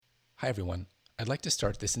Hi, everyone. I'd like to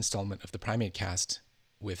start this installment of the PrimateCast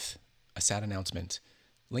with a sad announcement.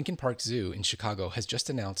 Lincoln Park Zoo in Chicago has just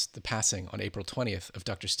announced the passing on April 20th of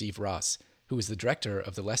Dr. Steve Ross, who is the director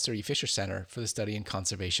of the Lester E. Fisher Center for the Study and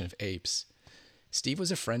Conservation of Apes. Steve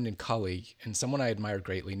was a friend and colleague, and someone I admired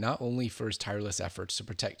greatly, not only for his tireless efforts to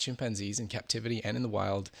protect chimpanzees in captivity and in the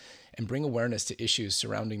wild, and bring awareness to issues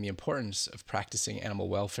surrounding the importance of practicing animal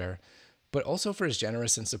welfare, but also for his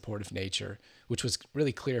generous and supportive nature, which was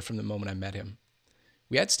really clear from the moment I met him.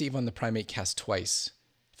 We had Steve on the PrimateCast twice,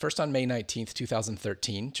 first on May 19th,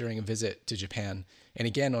 2013, during a visit to Japan, and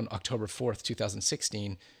again on October 4th,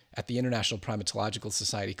 2016, at the International Primatological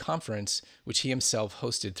Society Conference, which he himself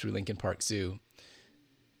hosted through Lincoln Park Zoo.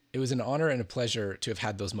 It was an honor and a pleasure to have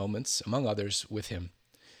had those moments, among others, with him.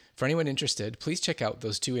 For anyone interested, please check out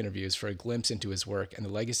those two interviews for a glimpse into his work and the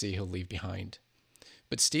legacy he'll leave behind.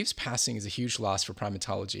 But Steve's passing is a huge loss for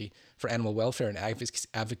primatology, for animal welfare and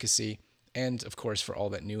advocacy, and, of course, for all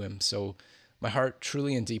that knew him. So my heart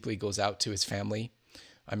truly and deeply goes out to his family.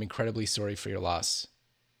 I'm incredibly sorry for your loss.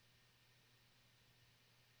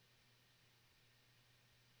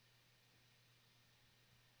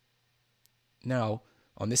 Now,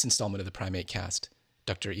 on this installment of the PrimateCast,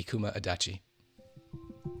 Dr. Ikuma Adachi.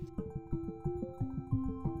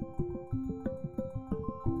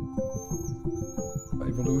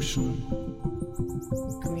 Evolution,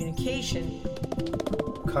 communication,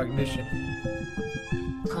 cognition,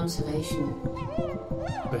 conservation,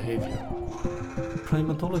 behavior,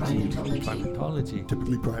 primatology,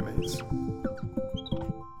 typically primates.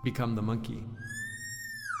 Become the monkey.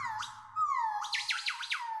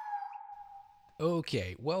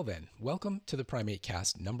 Okay, well then, welcome to the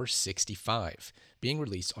PrimateCast number 65, being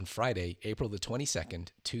released on Friday, April the 22nd,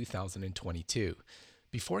 2022.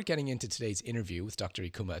 Before getting into today's interview with Dr.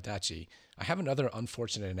 Ikuma Adachi, I have another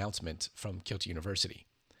unfortunate announcement from Kyoto University.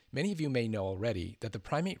 Many of you may know already that the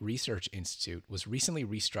Primate Research Institute was recently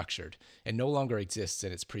restructured and no longer exists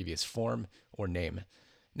in its previous form or name.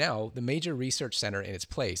 Now, the major research center in its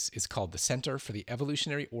place is called the Center for the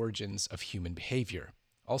Evolutionary Origins of Human Behavior,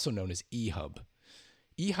 also known as eHub.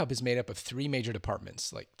 eHub is made up of three major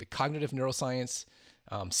departments, like the cognitive neuroscience,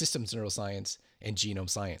 systems neuroscience, and genome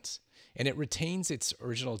science. And it retains its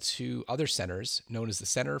original two other centers, known as the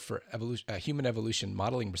Center for Human Evolution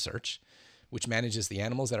Modeling Research, which manages the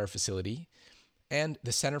animals at our facility, and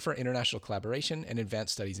the Center for International Collaboration and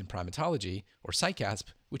Advanced Studies in Primatology, or CICASP,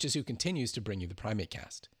 which is who continues to bring you the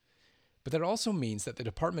PrimateCast. But that also means that the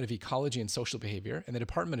Department of Ecology and Social Behavior and the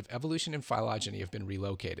Department of Evolution and Phylogeny have been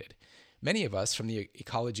relocated. Many of us from the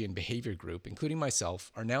Ecology and Behavior group, including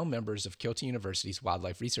myself, are now members of Kyoto University's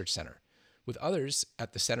Wildlife Research Center, with others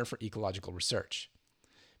at the Center for Ecological Research.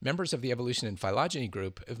 Members of the Evolution and Phylogeny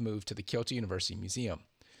group have moved to the Kyoto University Museum.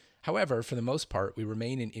 However, for the most part, we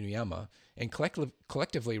remain in Inuyama and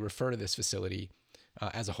collectively refer to this facility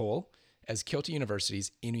as a whole as Kyoto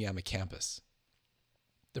University's Inuyama campus.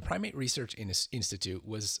 The Primate Research Institute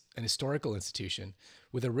was an historical institution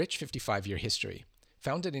with a rich 55-year history.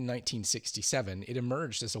 Founded in 1967, it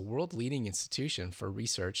emerged as a world-leading institution for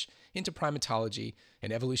research into primatology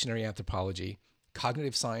and evolutionary anthropology,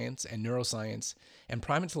 cognitive science and neuroscience, and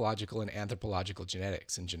primatological and anthropological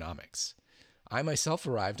genetics and genomics. I myself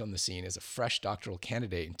arrived on the scene as a fresh doctoral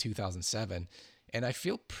candidate in 2007, and I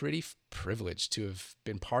feel pretty privileged to have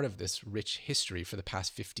been part of this rich history for the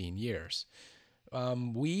past 15 years.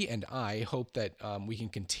 We and I hope that we can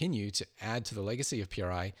continue to add to the legacy of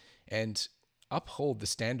PRI and uphold the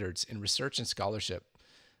standards in research and scholarship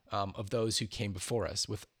of those who came before us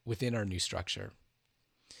within our new structure.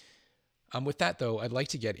 With that, though, I'd like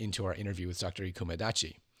to get into our interview with Dr. Ikuma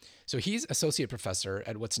Adachi. So he's associate professor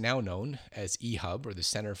at what's now known as eHub, or the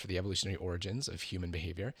Center for the Evolutionary Origins of Human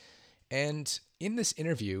Behavior. And in this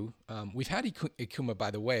interview, we've had Ikuma,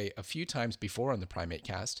 by the way, a few times before on the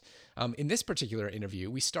PrimateCast. In this particular interview,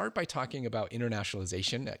 we start by talking about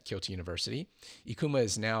internationalization at Kyoto University. Ikuma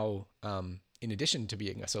is now, in addition to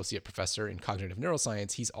being associate professor in cognitive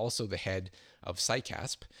neuroscience, he's also the head of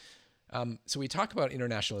CICASP. So we talk about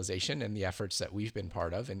internationalization and the efforts that we've been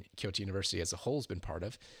part of, and Kyoto University as a whole has been part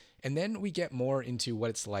of. And then we get more into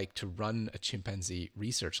what it's like to run a chimpanzee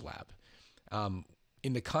research lab.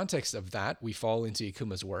 In the context of that, we fall into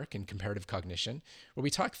Ikuma's work in comparative cognition, where we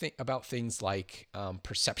talk about things like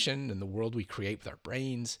perception and the world we create with our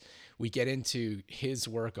brains. We get into his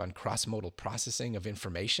work on cross-modal processing of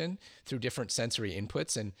information through different sensory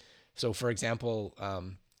inputs. And so, for example,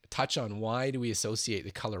 touch on why do we associate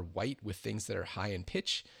the color white with things that are high in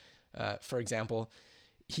pitch, for example.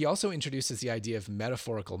 He also introduces the idea of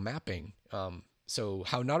metaphorical mapping. So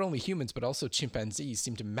how not only humans, but also chimpanzees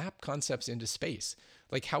seem to map concepts into space,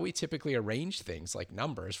 like how we typically arrange things like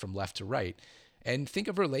numbers from left to right, and think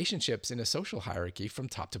of relationships in a social hierarchy from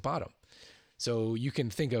top to bottom. So you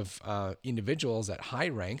can think of individuals at high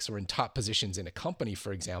ranks or in top positions in a company,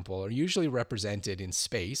 for example, are usually represented in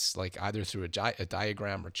space, like either through a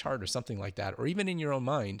diagram or chart or something like that, or even in your own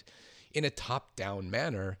mind in a top-down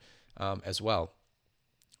manner as well.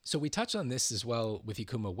 So we touched on this as well with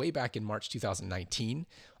Ikuma way back in March 2019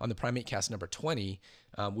 on the PrimateCast number 20,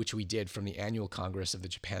 which we did from the annual Congress of the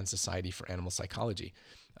Japan Society for Animal Psychology.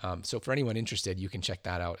 So for anyone interested, you can check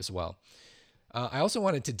that out as well. I also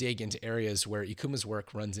wanted to dig into areas where Ikuma's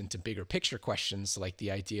work runs into bigger picture questions like the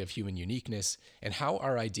idea of human uniqueness and how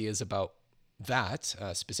our ideas about that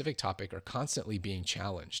specific topic are constantly being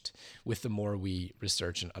challenged with the more we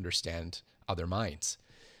research and understand other minds.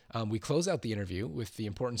 We close out the interview with the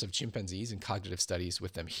importance of chimpanzees and cognitive studies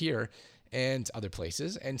with them here and other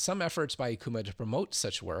places, and some efforts by Ikuma to promote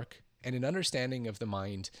such work and an understanding of the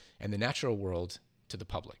mind and the natural world to the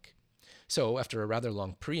public. So after a rather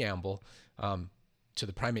long preamble to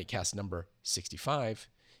the PrimateCast number 65,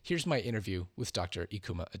 here's my interview with Dr.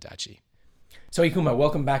 Ikuma Adachi. So Ikuma,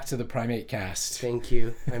 welcome back to the PrimateCast. Thank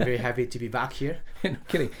you. I'm very happy to be back here. No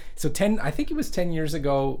kidding. So I think it was 10 years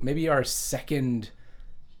ago, maybe our second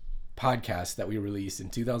podcast that we released in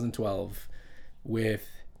 2012 with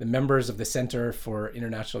the members of the Center for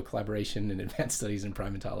International Collaboration and Advanced Studies in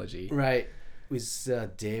Primatology. Right.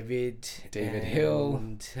 With David Hill,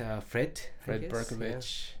 and Fred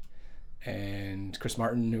Berkovich, and Chris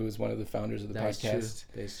Martin, who was one of the founders of the podcast.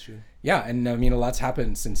 That's true. Yeah, and I mean, a lot's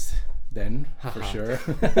happened since then, for sure.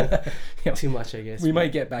 Too much, I guess. We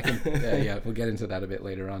might get back in. Yeah, we'll get into that a bit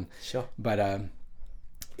later on. Sure. But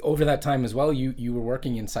over that time as well, you were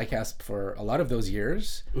working in PsyCasp for a lot of those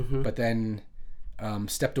years, but then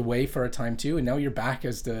stepped away for a time too, and now you're back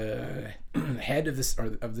as the head of this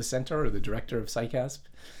of the center or the director of PsyCasp.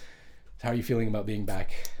 How are you feeling about being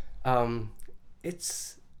back?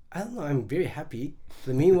 It's, I don't know, I'm very happy.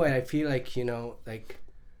 But meanwhile, I feel like, like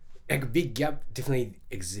a big gap definitely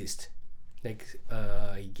exists. Like,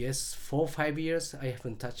 I guess 4 or 5 years, I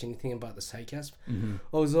haven't touched anything about the PsyCasp.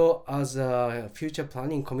 Although, as a future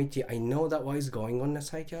planning committee, I know that what is going on in the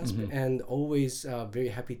PsyCasp, and always very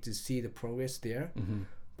happy to see the progress there.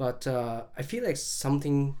 But I feel like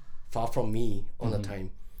something far from me all the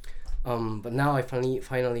time. But now I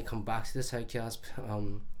finally come back to the PsyCasp,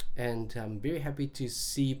 and I'm very happy to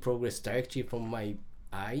see progress directly from my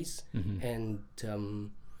eyes, and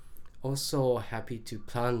also happy to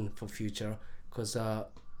plan for future, because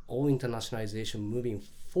all internationalization moving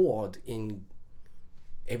forward in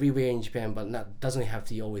everywhere in Japan, but doesn't have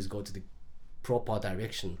to always go to the proper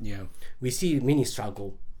direction. Yeah, we see many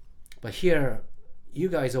struggle, but here you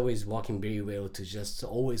guys always working very well to just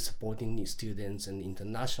always supporting the students and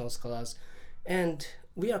international scholars, and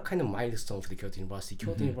we are kind of milestone for the Kyoto University.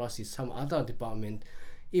 Kyoto University, some other department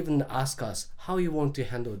even ask us how you want to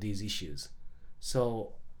handle these issues.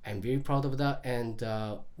 So I'm very proud of that, and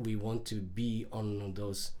we want to be on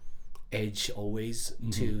those edge always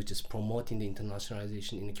to just promoting the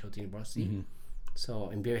internationalization in the Kyoto University. So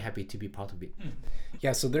I'm very happy to be part of it.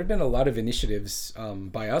 Yeah, so there have been a lot of initiatives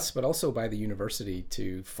by us, but also by the university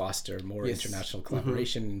to foster more international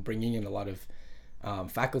collaboration and bringing in a lot of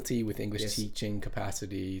faculty with English teaching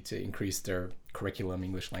capacity to increase their curriculum,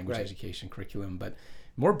 English language education curriculum. But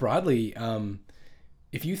more broadly,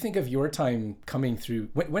 if you think of your time coming through,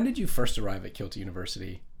 when did you first arrive at Kyoto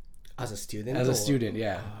University? As a student? As a student,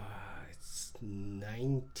 yeah. It's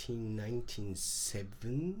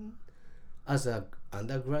 1997 as an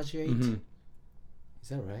undergraduate. Is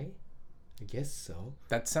that right? I guess so.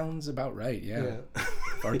 That sounds about right, yeah.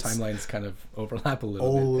 Our timelines kind of overlap a little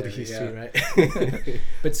old bit. History, right?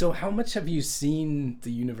 But so how much have you seen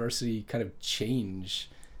the university kind of change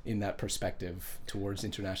in that perspective towards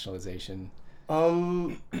internationalization?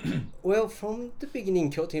 Well, from the beginning,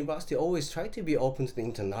 Kyoto University always tried to be open to the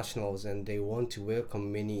internationals, and they want to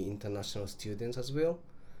welcome many international students as well.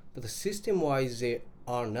 But the system-wise, they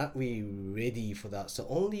are not really ready for that. So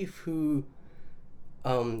only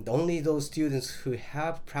those students who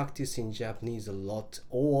have practiced in Japanese a lot,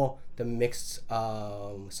 or the mixed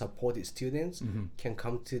supported students, can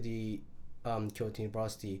come to the Kyoto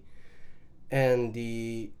University. And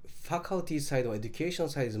the faculty side or education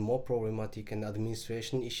side is more problematic, and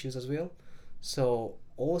administration issues as well. So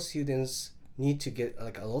all students need to get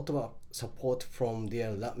like a lot of support from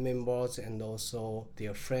their lab members and also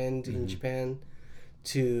their friend in Japan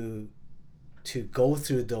to go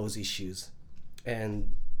through those issues.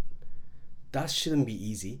 And that shouldn't be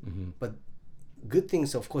easy. But good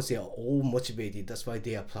things, of course, they are all motivated. That's why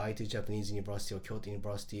they apply to Japanese university or Kyoto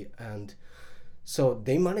University. And So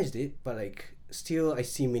they managed it, but like still I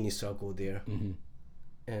see many struggle there. Mm-hmm.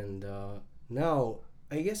 And now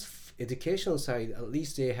I guess educational side, at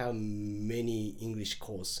least they have many English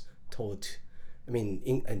course taught. I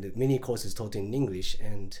mean, and many courses taught in English,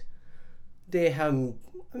 and they have,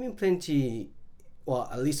 I mean, plenty, or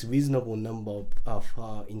at least reasonable number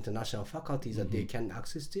of international faculties that they can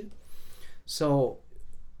access to. So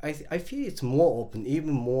I feel it's more open,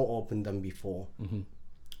 even more open than before. Mm-hmm.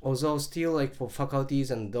 Although still like for faculties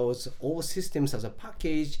and those all systems as a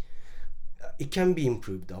package, it can be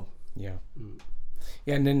improved though. Yeah.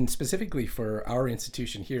 Yeah, and then specifically for our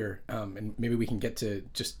institution here, and maybe we can get to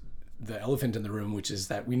just the elephant in the room, which is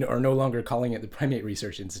that we are no longer calling it the Primate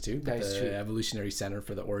Research Institute, but the true. Evolutionary Center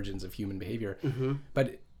for the Origins of Human Behavior. Mm-hmm.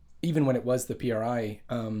 But even when it was the PRI,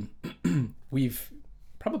 we've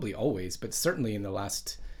probably always, but certainly in the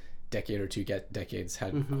last decade or two decades,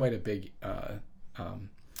 had quite a big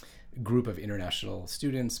group of international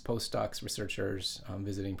students, postdocs, researchers,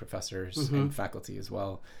 visiting professors, and faculty as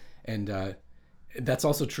well. And that's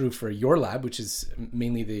also true for your lab, which is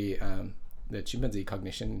mainly the Chimpanzee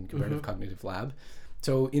Cognition Comparative Cognitive Lab.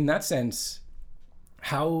 So in that sense,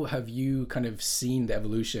 how have you kind of seen the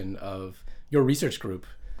evolution of your research group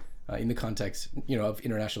in the context, of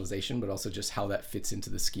internationalization, but also just how that fits into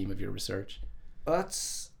the scheme of your research?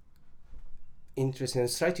 That's interesting.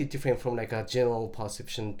 It's slightly different from like a general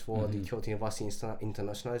perception toward the Kyoto University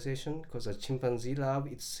internationalization, because the chimpanzee lab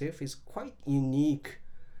itself is quite unique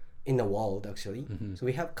in the world actually. So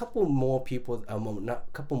we have a couple more people,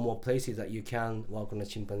 couple more places that you can work on the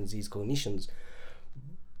chimpanzees' cognitions.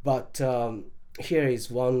 But here is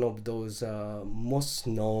one of those most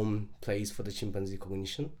known place for the chimpanzee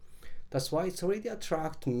cognition. That's why it's already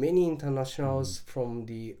attract many internationals from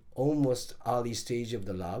the almost early stage of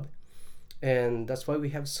the lab. And that's why we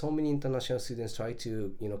have so many international students try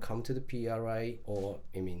to, come to the PRI or,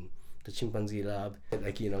 the chimpanzee lab.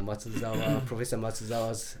 Like, Matsuzawa, Professor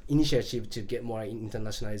Matsuzawa's initiative to get more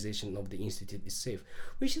internationalization of the institute itself,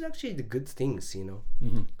 which is actually the good things,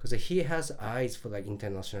 because he has eyes for like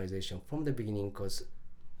internationalization from the beginning, because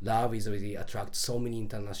lab is already attract so many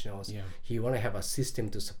internationals. Yeah. He want to have a system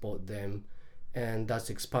to support them, and that's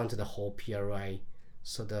expand to the whole PRI.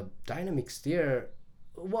 So the dynamics there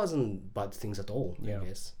wasn't bad things at all, I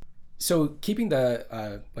guess. So keeping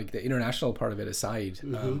the the international part of it aside,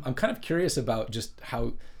 I'm kind of curious about just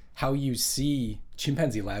how you see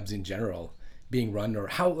chimpanzee labs in general being run, or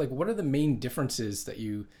how what are the main differences that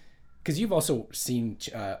you, because you've also seen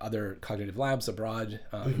other cognitive labs abroad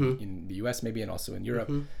in the US maybe, and also in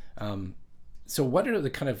Europe. So what are the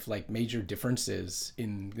kind of major differences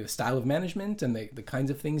in the style of management and the kinds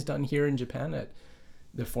of things done here in Japan at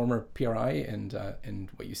the former PRI and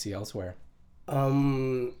what you see elsewhere?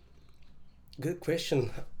 Good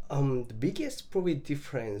question. The biggest probably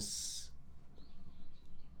difference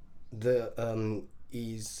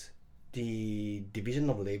is the division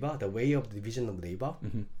of labor, the way of division of labor,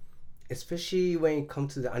 especially when it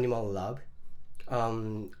comes to the animal lab.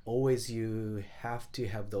 Always you have to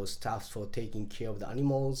have those staffs for taking care of the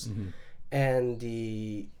animals, and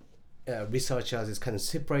the researchers is kind of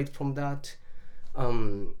separate from that.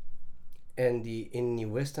 And in the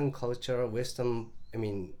Western culture, Western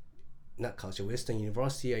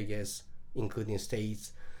university, I guess, including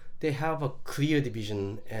states, they have a clear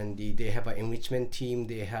division, and they have an enrichment team,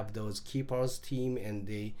 they have those keepers team, and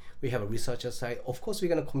we have a researcher side. Of course, we're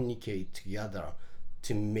gonna communicate together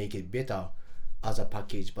to make it better as a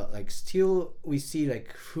package, but still we see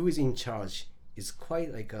who is in charge is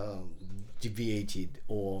quite deviated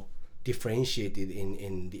or differentiated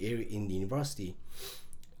in the area in the university.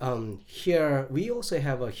 Here we also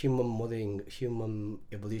have a human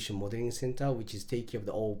evolution modeling center, which is taking care of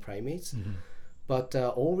all primates. But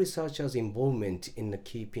all researchers' involvement in the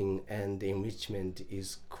keeping and the enrichment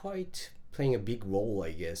is quite playing a big role,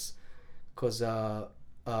 I guess, because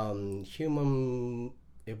human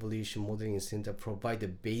evolution modeling center provide the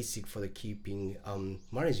basic for the keeping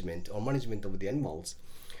management of the animals,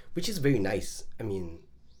 which is very nice.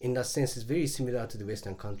 In that sense, it's very similar to the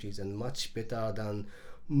Western countries and much better than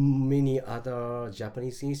many other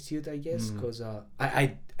Japanese institute, I guess, because I'm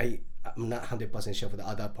not 100% sure for the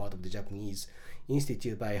other part of the Japanese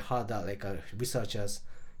institute, but I heard that researchers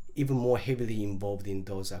even more heavily involved in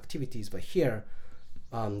those activities. But here,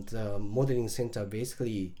 the modeling center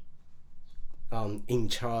basically in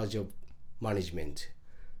charge of management.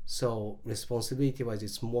 So responsibility-wise,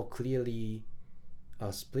 it's more clearly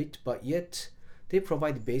split, but yet they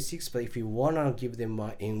provide the basics. But if you want to give them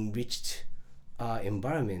an enriched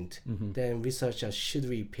environment, then researchers should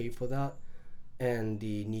really pay for that, and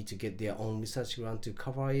they need to get their own research grant to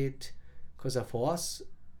cover it, Because for us,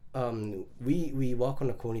 we work on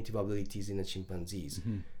the cognitive abilities in the chimpanzees,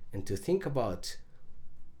 and to think about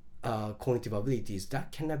cognitive abilities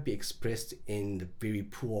that cannot be expressed in the very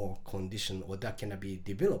poor condition, or that cannot be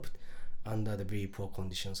developed under the very poor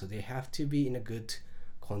condition. So they have to be in a good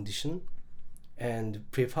condition, and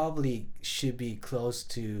preferably should be close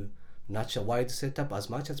to natural wild setup as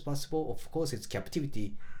much as possible. Of course, it's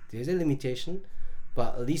captivity. There's a limitation,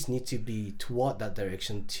 but at least need to be toward that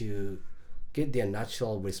direction to get their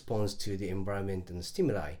natural response to the environment and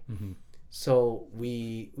stimuli. So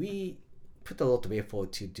we put a lot of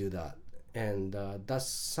effort to do that, and that's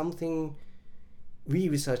something we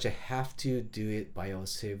researchers have to do it by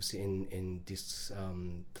ourselves in this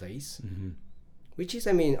place, which is,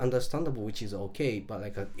 I mean, understandable, which is okay. But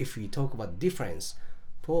like if we talk about difference,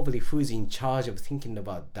 probably who's in charge of thinking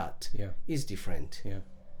about that is different.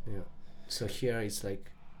 So here it's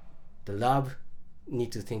like the lab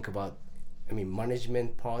need to think about, I mean,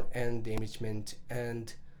 management part and the enrichment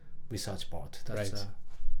and research part. That's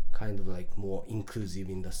kind of like more inclusive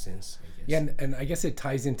in that sense, I guess. Yeah, and I guess it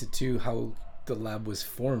ties into too how the lab was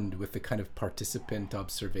formed with the kind of participant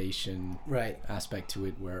observation aspect to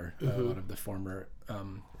it, where a lot of the former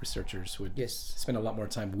researchers would spend a lot more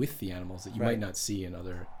time with the animals that you might not see in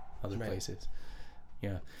other places.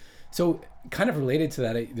 Yeah. So kind of related to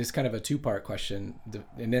that, there's kind of a two-part question,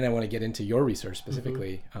 and then I want to get into your research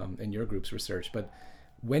specifically and your group's research. But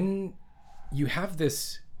when you have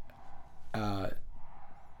this,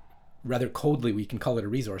 rather coldly, we can call it a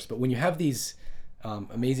resource, but when you have these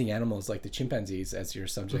amazing animals like the chimpanzees as your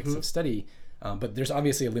subjects of study, but there's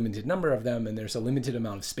obviously a limited number of them, and there's a limited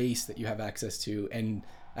amount of space that you have access to, and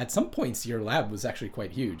at some points your lab was actually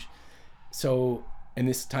quite huge. So, and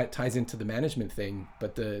this ties into the management thing,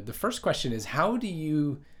 but the first question is, how do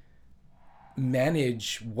you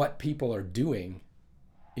manage what people are doing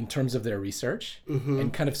in terms of their research,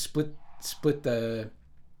 and kind of split the,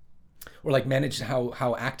 or like manage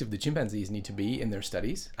how active the chimpanzees need to be in their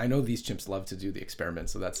studies? I know these chimps love to do the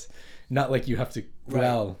experiments, so that's not like you have to,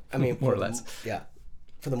 well, I mean, more or less. Yeah.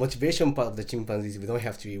 For the motivation part of the chimpanzees, we don't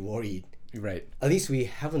have to be worried. Right. At least we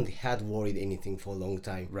haven't had worried anything for a long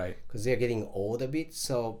time. Right. Because they're getting old a bit,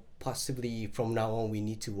 so possibly from now on we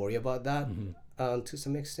need to worry about that to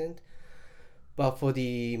some extent. But for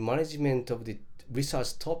the management of the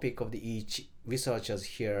research topic of each researchers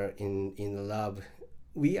here in the lab,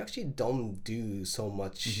 we actually don't do so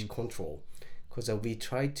much control, because we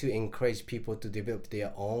try to encourage people to develop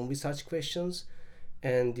their own research questions,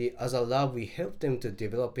 and as a lab we help them to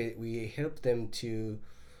develop it. We help them to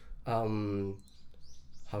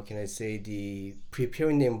how can I say, the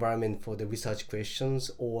preparing the environment for the research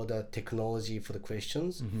questions or the technology for the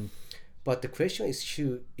questions. But the question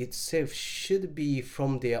itself should be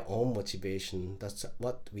from their own motivation. That's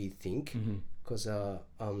what we think. Because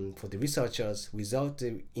for the researchers, without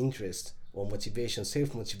the interest or motivation,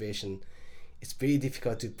 self-motivation, it's very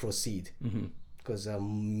difficult to proceed. Because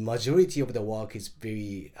majority of the work is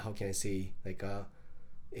very, how can I say, like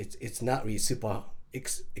it's not really super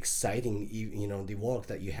exciting, you know, the work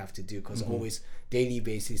that you have to do, because always daily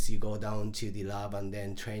basis you go down to the lab and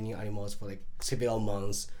then training animals for like several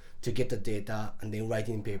months to get the data and then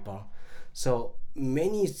writing paper. So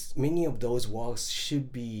many of those works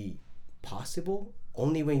should be possible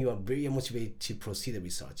only when you are very motivated to proceed the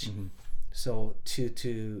research. So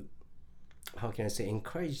to how can I say,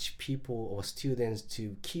 encourage people or students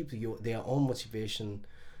to keep their own motivation,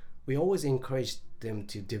 we always encourage them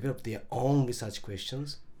to develop their own research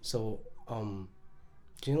questions. So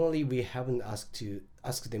generally we haven't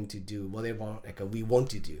asked them to do whatever like we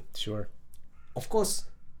want to do. Sure. Of course,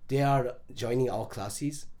 they are joining our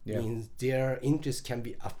classes. Means their interest can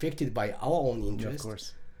be affected by our own interest. Of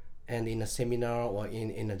course. And in a seminar or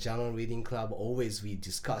in a journal reading club, always we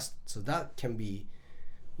discuss. So that can be,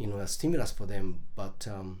 you know, a stimulus for them. But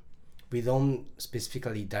we don't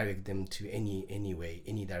specifically direct them to any way,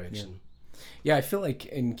 any direction. Yeah, I feel like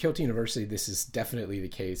in Kyoto University, this is definitely the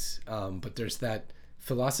case. But there's that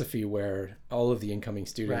philosophy where all of the incoming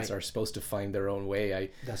students are supposed to find their own way. I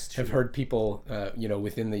have heard people, you know,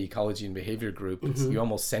 within the ecology and behavior group, you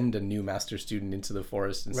almost send a new master student into the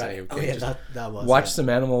forest and say, okay, that was, watch some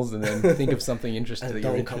animals and then think of something interesting and that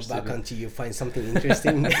you're don't interested come back in. until you find something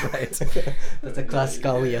interesting. That's a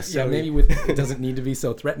classical story. Yeah, maybe it doesn't need to be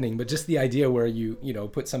so threatening, but just the idea where you know,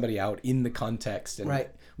 put somebody out in the context and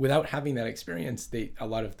without having that experience, a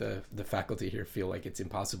lot of the faculty here feel like it's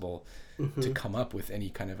impossible to come up with any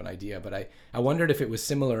kind of an idea. But I wondered if it was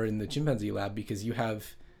similar in the chimpanzee lab, because you have,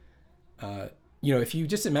 you know, if you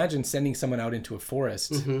just imagine sending someone out into a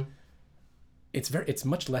forest, it's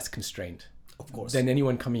much less constrained. Of course. than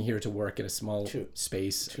anyone coming here to work in a small True.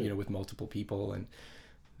 space, True. with multiple people. And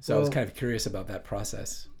so I was Well- kind of curious about that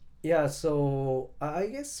process. Yeah, so I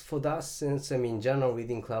guess for that sense, journal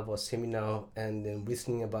reading club or seminar and then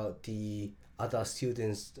listening about the other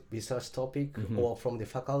students' research topic or from the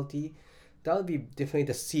faculty, that would be definitely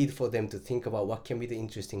the seed for them to think about what can be the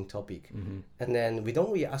interesting topic. And then we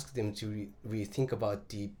don't really ask them to really think about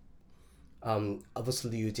the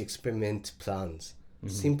absolute experiment plans.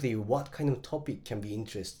 Simply what kind of topic can be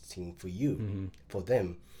interesting for you, for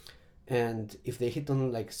them. And if they hit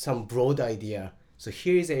on like some broad idea, so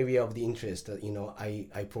here is the area of the interest that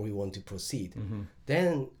I probably want to proceed.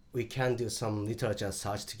 Then we can do some literature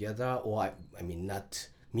search together, or I mean not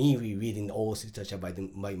me reading all literature by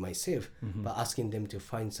myself, but asking them to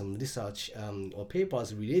find some research or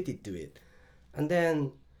papers related to it, and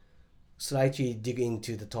then slightly dig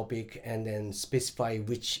into the topic and then specify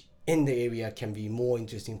which in the area can be more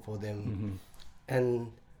interesting for them.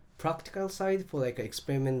 And practical side for like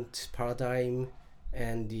experiment paradigm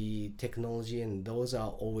and the technology, and those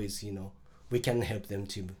are always we can help them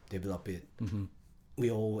to develop it. We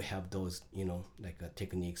all have those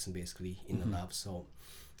techniques basically in the lab, so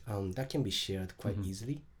that can be shared quite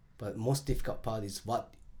easily. But most difficult part is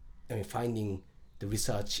finding the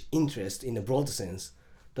research interest in a broad sense.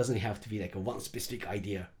 Doesn't have to be like a one specific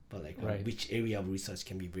idea, but like Right. which area of research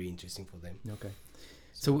can be very interesting for them. Okay.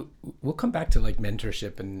 So we'll come back to like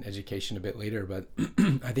mentorship and education a bit later, but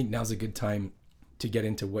I think now's a good time to get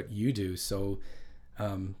into what you do. So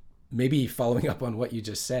maybe following up on what you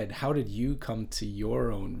just said, how did you come to your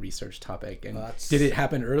own research topic? And did it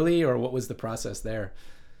happen early, or what was the process there?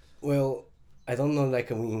 Well, I don't know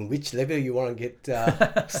in which level you want to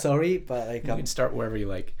get sorry, but You can start wherever you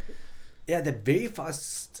like. yeah, the very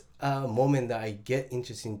first moment that I get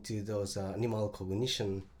interested into those animal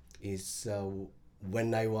cognition is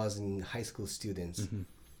when I was in high school students.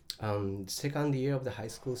 Second year of the high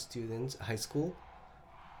school,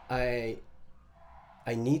 I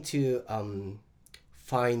need to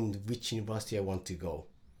find which university I want to go,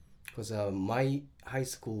 because my high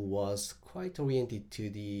school was quite oriented to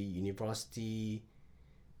the university.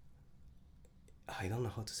 I don't know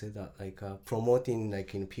how to say that,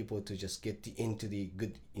 promoting people to just get into the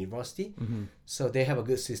good university. So they have a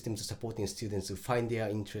good system to supporting students to find their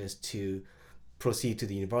interest to proceed to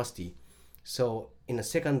the university. So in the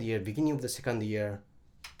second year, beginning of the second year,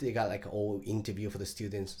 they got all interview for the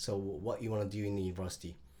students. So what you want to do in the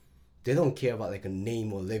university? They don't care about a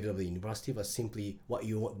name or level of the university, but simply what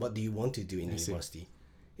do you want to do in the university?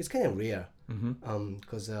 It's kind of rare,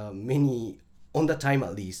 because many, on the time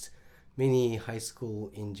at least, many high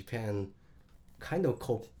school in Japan kind of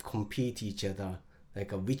compete each other,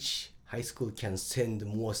 which high school can send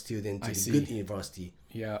more students to the good university.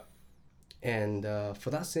 Yeah. And for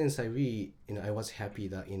that sense, I really, I was happy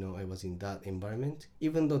that, I was in that environment,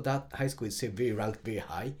 even though that high school is ranked very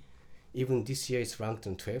high. Even this year it's ranked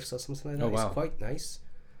on 12th or something like that. Oh, wow. It's quite nice.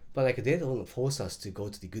 But they don't force us to go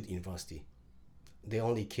to the good university. They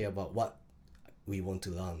only care about what we want to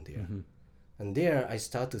learn there. And there I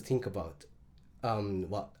start to think about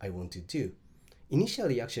what I want to do.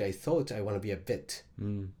 Initially, actually, I thought I want to be a vet.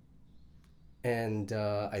 And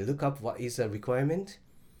I look up what is a requirement.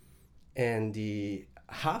 And the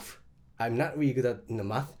half, I'm not really good at the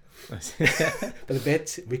math. But the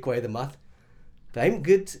vet require the math. But I'm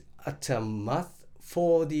good at math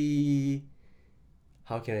for the,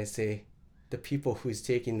 how can I say, the people who is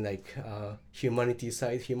taking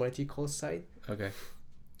humanity course side. Okay.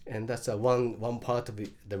 And that's one part of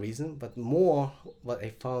the reason. But more, what I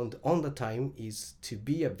found on the time is to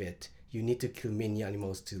be a vet, you need to kill many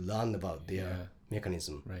animals to learn about their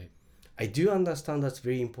mechanism. Right. I do understand that's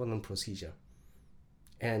very important procedure.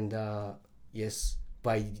 And yes,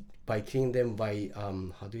 by killing them by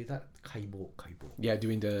how do you that? Kaibo. Yeah,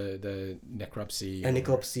 doing the necropsy. And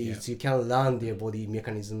necropsy, so you can learn their body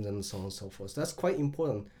mechanisms and so on and so forth. That's quite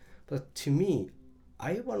important. But to me,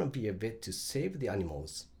 I want to be a vet to save the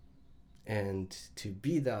animals. And to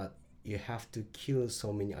be that, you have to kill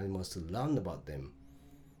so many animals to learn about them.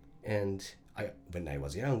 And when I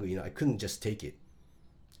was young, I couldn't just take it.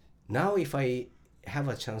 Now, if I have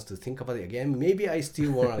a chance to think about it again, maybe I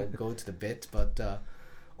still want to go to the vet, but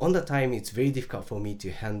on the time, it's very difficult for me to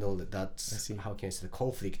handle that. How can I say, the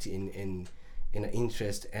conflict in an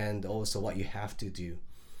interest and also what you have to do.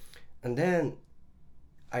 And then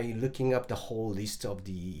I looking up the whole list of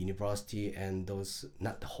the university and those,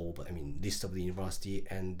 not the whole, but list of the university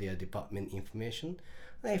and their department information.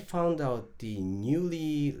 And I found out the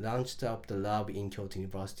newly launched up the lab in Kyoto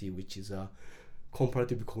University, which is a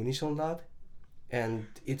Comparative Cognition lab. And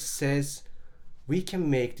it says we can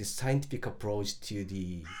make the scientific approach to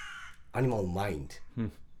the animal mind.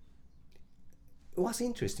 It was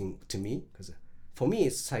interesting to me because for me,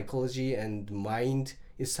 it's psychology and mind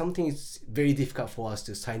is something it's very difficult for us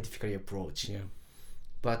to scientifically approach. Yeah.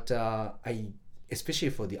 But especially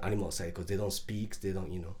for the animal side, because they don't speak, they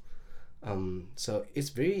don't, so it's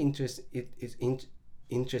very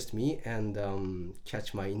interest me and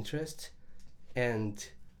catch my interest. And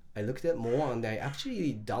I looked at more, and I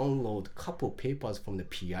actually download a couple papers from the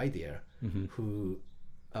PI there,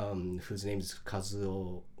 whose name is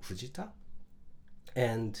Kazuo Fujita,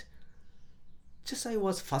 and just I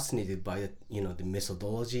was fascinated by the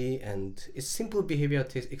methodology, and it's simple behavior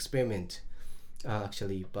test experiment,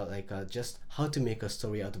 actually, but just how to make a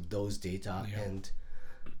story out of those data. Yeah. And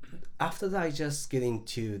after that, I just get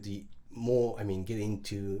more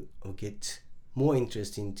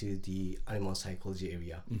interest into the animal psychology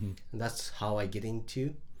area. And that's how I get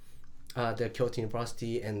into the Kyoto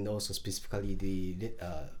University, and also specifically the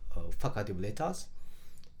faculty of letters.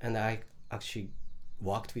 And I actually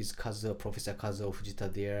worked with Professor Kazuo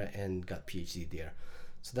Fujita there and got PhD there.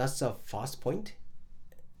 So that's the first point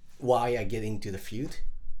why I get into the field.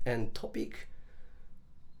 And topic,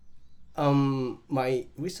 my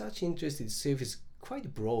research interest itself is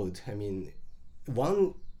quite broad. I mean,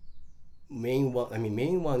 main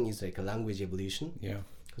one is like a language evolution. Yeah.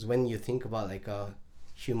 Because when you think about like a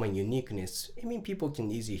human uniqueness, I mean, people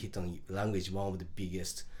can easily hit on language, one of the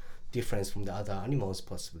biggest difference from the other animals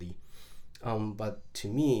possibly. But to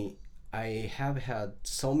me, I have had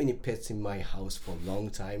so many pets in my house for a long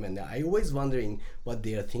time, and I always wondering what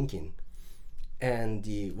they are thinking and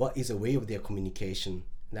what is a way of their communication.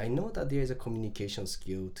 And I know that there is a communication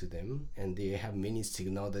skill to them, and they have many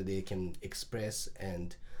signals that they can express.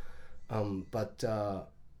 And but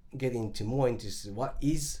getting to more into what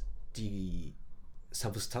is the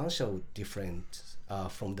substantial difference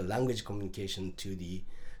from the language communication to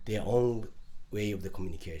their own way of the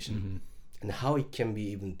communication, and how it can be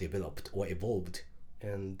even developed or evolved.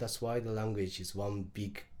 And that's why the language is one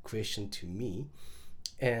big question to me.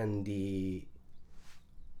 And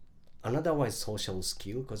another one is social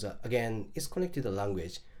skill, because again, it's connected to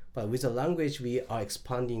language, but with the language we are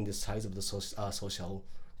expanding the size of the social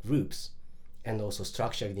groups, and also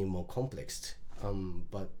structure getting more complex.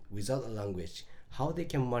 But without a language, how they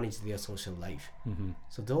can manage their social life.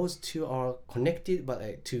 So those two are connected,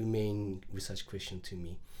 but two main research questions to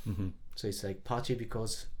me. So it's like partly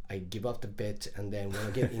because I give up the bet and then want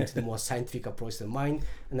to get into the more scientific approach to the mind.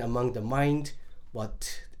 And among the mind,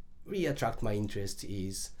 what really attract my interest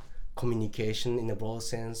is communication in a broad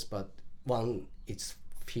sense, but one, it's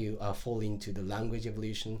fall into the language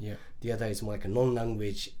evolution. Yeah. The other is more like a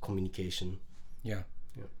non-language communication. Yeah.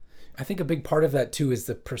 Yeah. I think a big part of that too is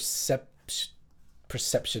the perception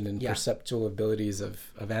and perceptual abilities of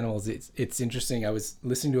animals. It's interesting. I was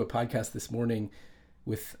listening to a podcast this morning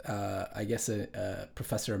with I guess a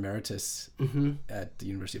professor emeritus at the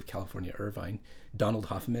University of California, Irvine, Donald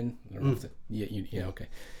Hoffman. I don't know if okay.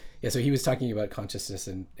 Yeah, so he was talking about consciousness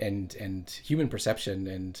and human perception,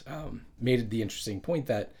 and made the interesting point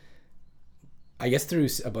that I guess through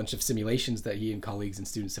a bunch of simulations that he and colleagues and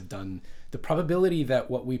students have done, the probability that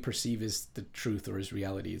what we perceive as the truth or as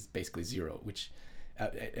reality is basically zero, which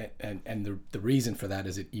and the reason for that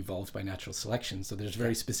is it evolved by natural selection. So there's a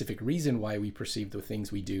very specific reason why we perceive the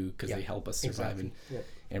things we do, because they help us survive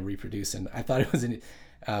and reproduce. And I thought it was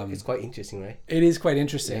it's quite interesting, right? It is quite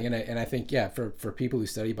interesting, and I think for people who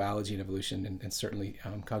study biology and evolution and certainly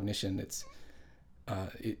cognition,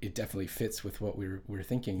 it definitely fits with what we're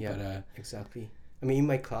thinking. Yeah, but exactly. I mean, in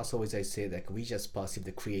my class, always I say that we just perceive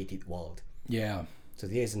the created world. Yeah. So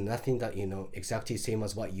there is nothing that exactly same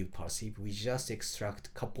as what you perceive. We just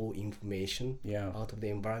extract couple information out of the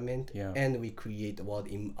environment, and we create a world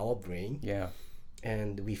in our brain. Yeah.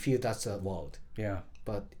 And we feel that's a world. Yeah.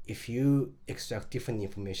 But if you extract different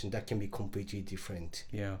information, that can be completely different.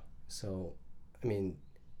 Yeah. So, I mean,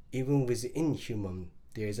 even within human,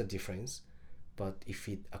 there is a difference. But if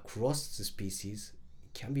it across the species,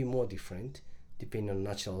 it can be more different, depending on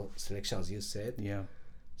natural selection, as you said. Yeah.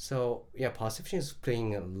 So, perception is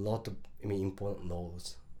playing a lot of, important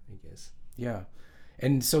roles, I guess. Yeah.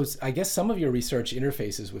 And so I guess some of your research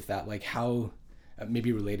interfaces with that, like how,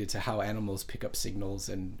 maybe related to how animals pick up signals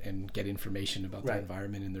and get information about their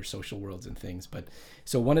environment and their social worlds and things. But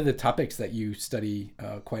so one of the topics that you study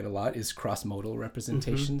quite a lot is cross-modal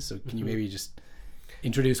representation. So can you maybe just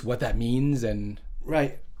introduce what that means and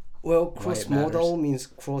well, cross-modal means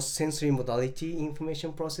cross-sensory modality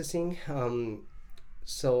information processing.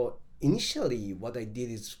 So initially what I did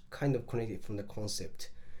is kind of connected from the concept,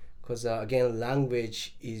 because again,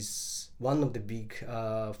 language is one of the big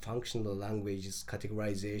functional languages,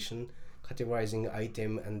 categorizing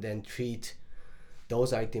item and then treat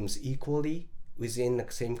those items equally within the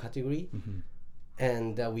same category.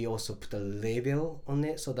 And we also put a label on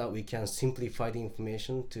it so that we can simplify the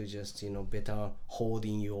information to just better hold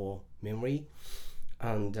in your memory.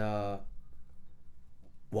 And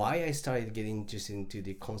why I started getting interested into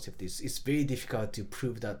the concept is it's very difficult to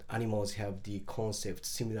prove that animals have the concept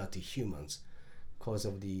similar to humans, because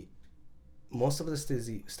of the most of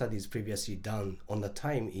the studies previously done on the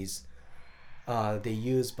time is they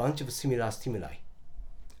use bunch of similar stimuli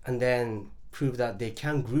and then prove that they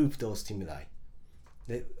can group those stimuli.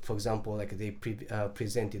 For example, like they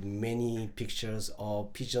presented many pictures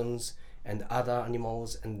of pigeons and other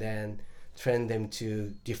animals and then train them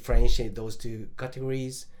to differentiate those two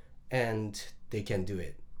categories, and they can do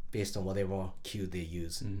it based on whatever cue they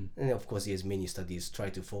use. And of course, there's many studies try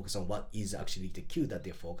to focus on what is actually the cue that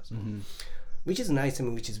they focus on, which is nice. I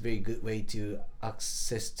mean, which is very good way to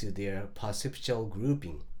access to their perceptual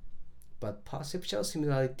grouping. But perceptual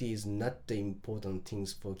similarity is not the important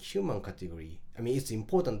things for human category. I mean, it's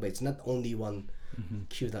important, but it's not only one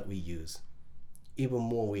cue that we use. Even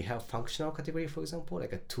more, we have functional category, for example,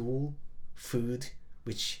 like a tool, food,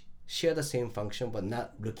 which share the same function but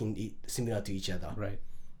not looking similar to each other. Right.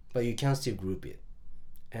 But you can still group it.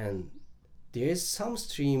 And there is some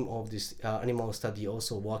stream of this animal study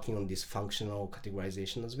also working on this functional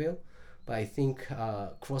categorization as well. But I think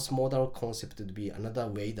cross-modal concept would be another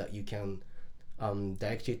way that you can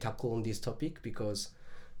directly tackle on this topic, because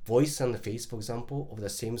voice and face, for example, of the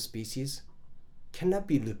same species cannot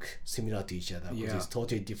be look similar to each other because it's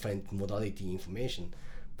totally different modality information.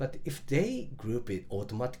 But if they group it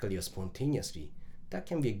automatically or spontaneously, that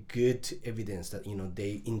can be good evidence that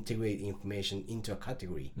they integrate information into a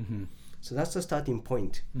category. So that's the starting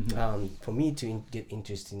point for me to get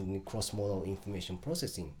interested in cross-modal information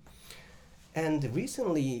processing. And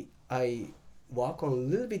recently, I work on a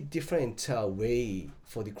little bit different way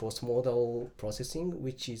for the cross-modal processing,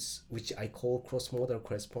 which I call cross-modal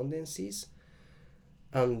correspondences.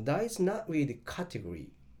 And that is not really category,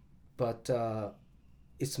 but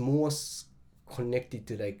it's more connected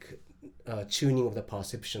to like tuning of the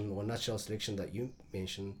perception or natural selection that you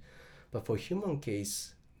mentioned. But for human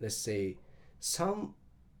case, let's say some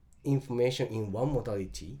information in one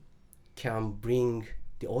modality can bring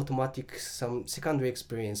the automatic some secondary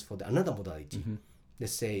experience for the another modality.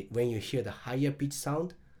 Let's say when you hear the higher pitch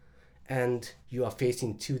sound and you are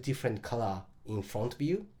facing two different color in front of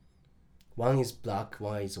you, one is black,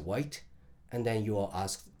 one is white, and then you are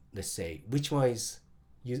asked, let's say, which one is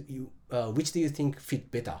which do you think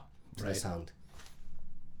fit better to the sound?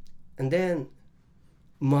 And then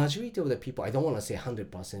majority of the people, I don't want to say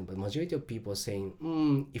 100%, but majority of people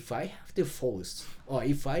saying, if I have to force, or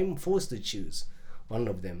if I'm forced to choose one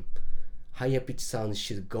of them, higher pitch sound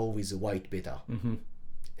should go with white better.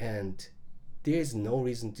 And there is no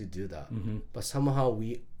reason to do that. But somehow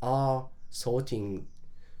we are sorting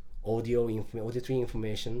auditory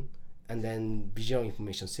information and then visual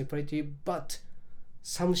information separately, but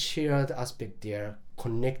some shared aspect there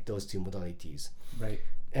connect those two modalities. Right.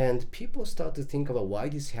 And people start to think about why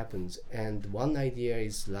this happens. And one idea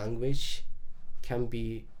is language can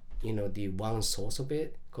be, the one source of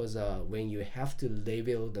it. Because when you have to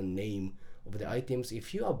label the name of the items,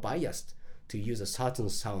 if you are biased to use a certain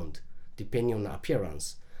sound, depending on the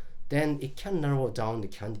appearance, then it can narrow down the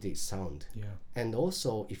candidate sound. And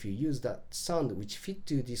also, if you use that sound which fit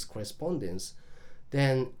to this correspondence,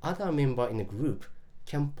 then other member in the group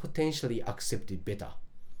can potentially accept it better.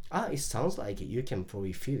 It sounds like it. You can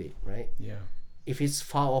probably feel it, right? If it's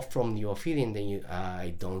far off from your feeling, then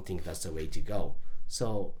I don't think that's the way to go.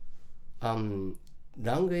 So,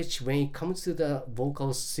 language, when it comes to the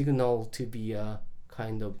vocal signal to be a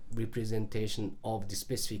kind of representation of the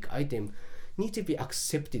specific item, need to be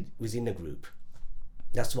accepted within the group.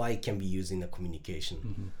 That's why it can be used in the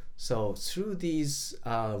communication. So through these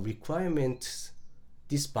requirements,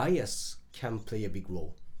 this bias can play a big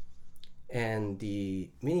role. And the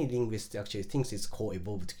many linguists actually thinks it's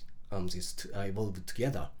co-evolved, evolved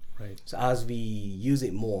together. Right. So as we use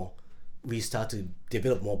it more, we start to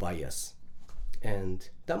develop more bias. And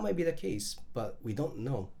that might be the case, but we don't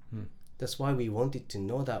know. That's why we wanted to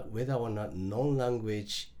know that whether or not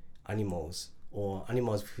non-language animals or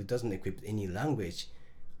animals who doesn't equip any language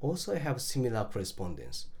also have similar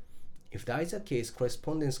correspondence. If that is the case,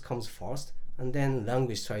 correspondence comes first, and then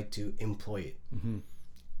language try to employ it.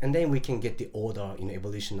 And then we can get the order in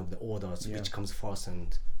evolution of the orders, which comes first,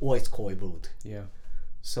 or it's co-evolved.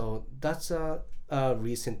 So that's a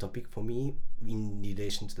recent topic for me in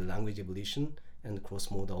relation to the language evolution and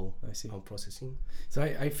cross-modal I see. processing. So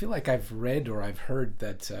I feel like I've read or I've heard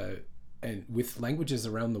that and with languages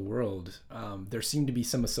around the world, there seem to be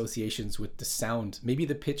some associations with the sound. Maybe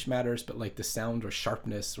the pitch matters, but like the sound or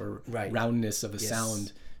sharpness or Right. roundness of a Yes.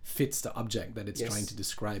 sound fits the object that it's Yes. trying to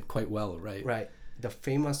describe quite well, right? Right. The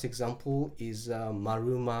famous example is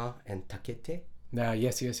Maruma and Takete, Nah,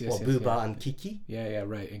 yes. or yes, Buba yeah. and Kiki. Yeah,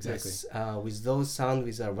 right, exactly. Yes, with those sound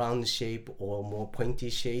with a round shape or more pointy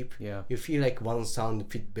shape, Yeah. you feel like one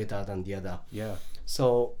sound fit better than the other. Yeah,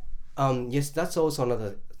 So yes, that's also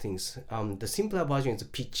another things. The simpler version is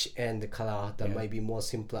pitch and the color. That Yeah. might be more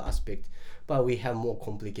simpler aspect, but we have more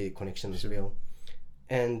complicated connection as well.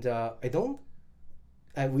 And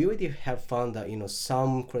we already have found that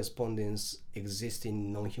some correspondence exists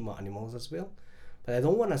in non-human animals as well. But I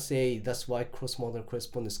don't want to say that's why cross-modal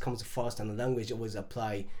correspondence comes first and the language always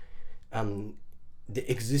apply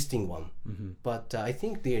the existing one. But I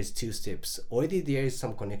think there's two steps. Already there is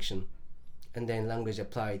some connection and then language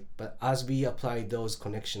applied. But as we apply those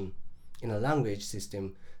connection in a language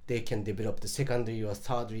system, they can develop the secondary or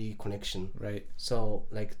thirdary connection. right. So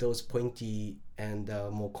like those pointy and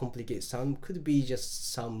more complicated sound could be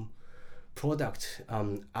just some product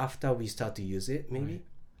after we start to use it, maybe.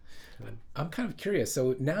 I'm kind of curious.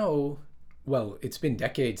 So now, well, it's been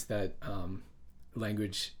decades that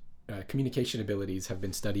language communication abilities have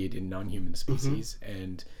been studied in non-human species,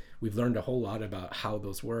 and we've learned a whole lot about how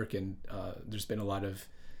those work. And there's been a lot of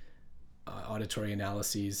auditory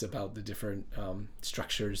analyses about the different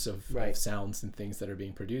structures of Right. sounds and things that are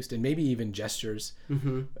being produced, and maybe even gestures.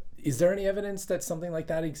 Is there any evidence that something like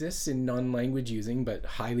that exists in non-language using but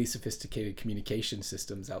highly sophisticated communication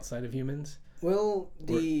systems outside of humans? Well,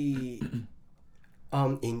 the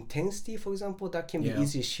intensity, for example, that can be Yeah.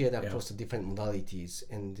 easily shared across the different modalities.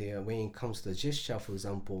 And when it comes to the gesture, for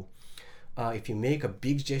example, if you make a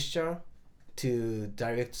big gesture to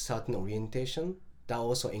direct certain orientation, that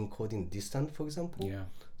also encoding distance, for example. Yeah.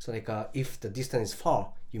 So like if the distance is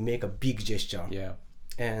far, you make a big gesture. Yeah.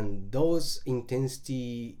 And those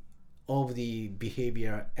intensity of the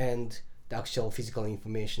behavior and the actual physical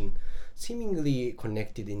information seemingly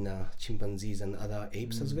connected in chimpanzees and other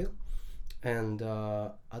apes as well. And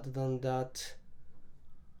other than that,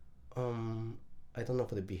 I don't know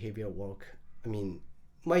for the behavior work. I mean,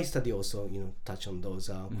 my study also touch on those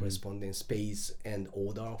corresponding space and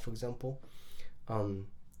order, for example.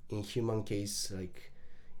 In human case, like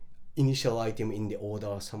initial item in the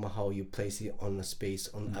order, somehow you place it on a space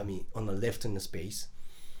on the left in the space,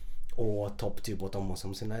 or top to bottom or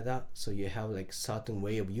something like that. So you have like certain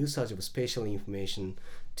way of usage of spatial information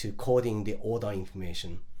to coding the order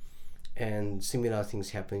information, and similar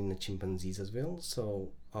things happen in the chimpanzees as well.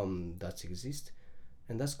 So that exists,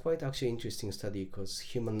 and that's quite actually interesting study because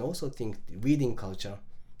human also think reading culture,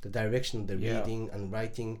 the direction of the reading and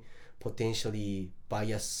writing potentially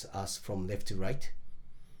bias us from left to right.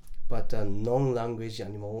 But a non-language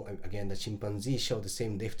animal, again, the chimpanzee show the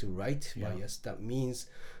same left to right bias. That means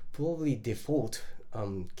probably default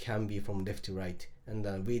can be from left to right, and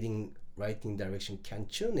the writing direction can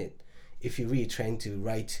tune it. If you really trying to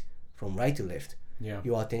write from right to left,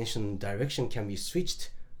 your attention direction can be switched,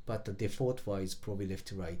 but the default wise probably left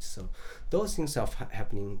to right. So those things are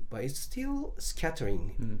happening, but it's still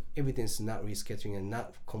scattering. Evidence not really scattering and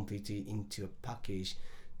not completely into a package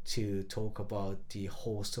to talk about the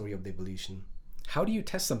whole story of the evolution. How do you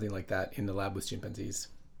test something like that in the lab with chimpanzees?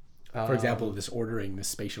 For example, this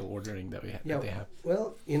spatial ordering that that they have.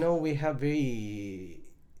 Well, we have very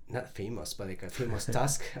not famous, but like a famous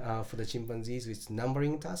task for the chimpanzees, with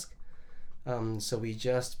numbering task. So we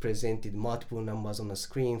just presented multiple numbers on the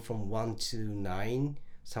screen from 1 to 9.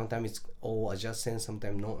 Sometimes it's all adjacent,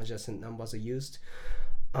 sometimes non-adjacent numbers are used.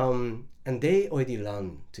 And they already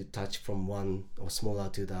learn to touch from 1 or smaller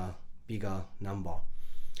to the bigger number.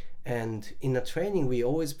 And in the training, we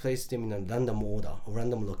always place them in a random order or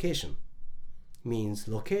random location. Means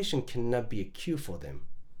location cannot be a cue for them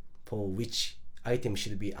for which item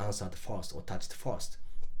should be answered first or touched first.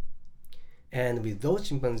 And with those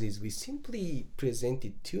chimpanzees, we simply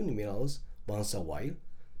presented 2 numerals once a while.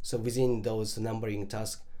 So within those numbering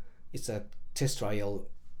tasks, it's a test trial,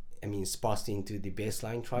 sparsed into the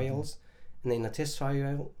baseline trials. And in a test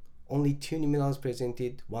trial, only 2 numerals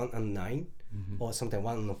presented, 1 and 9, or sometimes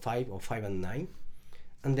 1 and 5 or 5 and 9.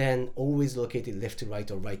 And then always located left to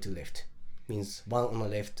right or right to left. Means 1 on the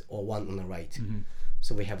left or 1 on the right.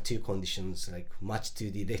 So we have 2 conditions, like match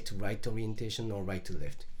to the left to right orientation or right to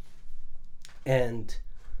left. And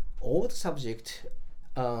all the subject,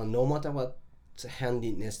 no matter what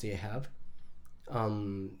handedness they have,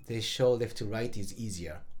 they show left to right is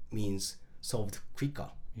easier, means solved quicker.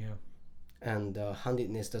 Yeah. And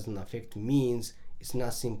handedness doesn't affect, means it's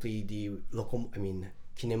not simply the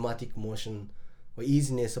kinematic motion or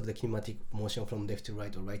easiness of the kinematic motion from left to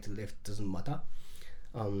right or right to left doesn't matter.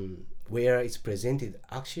 Where it's presented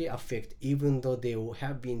actually affect, even though they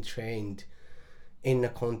have been trained in a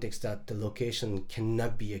context that the location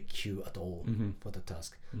cannot be a cue at all for the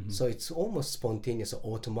task. So it's almost spontaneous or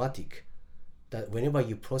automatic that whenever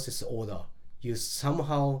you process order, you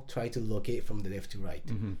somehow try to locate from the left to right.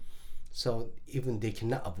 So even they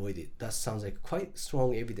cannot avoid it. That sounds like quite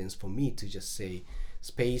strong evidence for me to just say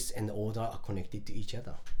space and order are connected to each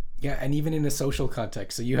other. Yeah, and even in a social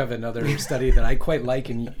context. So you have another study that I quite like,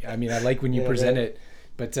 and I like when you present it.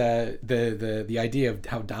 But the idea of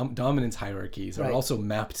how dominance hierarchies are also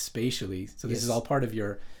mapped spatially. So this is all part of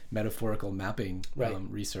your metaphorical mapping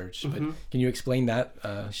research. But can you explain that?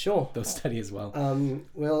 Sure. Those study as well.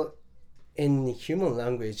 Well, in human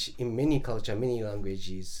language, in many cultures, many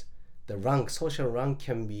languages, the rank, social rank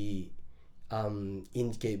can be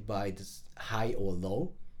indicated by this high or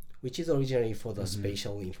low, which is originally for the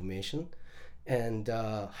spatial information. And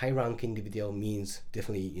high rank individual means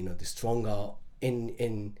definitely, the stronger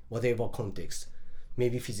in whatever context,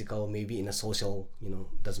 maybe physical, maybe in a social,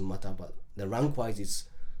 doesn't matter, but the rank wise it's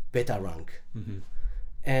better rank.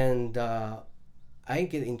 And I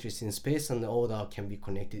get interested in space and order can be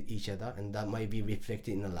connected to each other, and that might be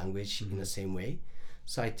reflected in the language in the same way.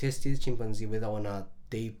 So I tested chimpanzee whether or not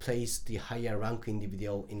they place the higher rank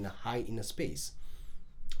individual in a space,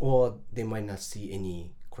 or they might not see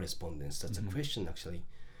any correspondence. That's a question actually.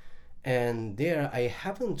 And there I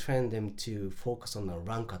haven't trained them to focus on the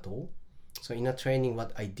rank at all. So in a training,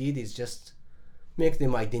 what I did is just make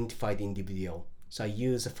them identify the individual. So I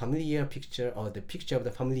use a familiar picture or the picture of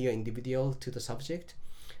the familiar individual to the subject,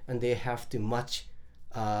 and they have to match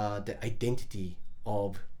the identity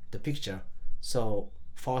of the picture. So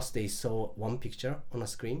first they saw one picture on a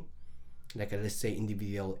screen, like let's say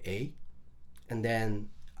individual A, and then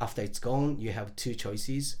after it's gone, you have two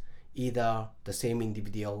choices, either the same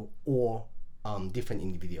individual or different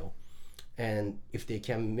individual. And if they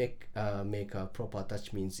can make a proper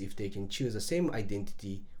attachments, if they can choose the same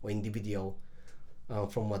identity or individual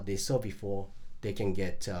from what they saw before, they can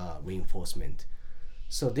get reinforcement.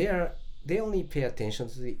 So they only pay attention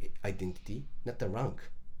to the identity, not the rank.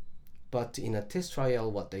 But in a test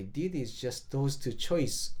trial, what I did is just those two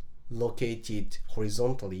choices located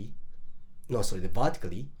vertically,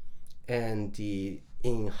 and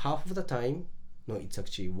in half of the time, it's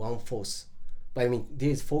actually 1/4. But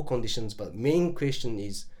there's 4 conditions, but main question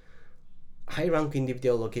is high rank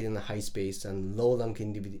individual located in a high space and low rank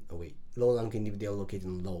individual located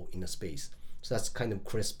in low in a space. So that's kind of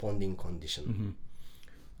corresponding condition.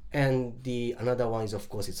 And the another one is, of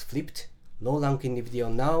course, it's flipped. Low rank individual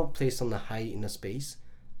now placed on the high in a space,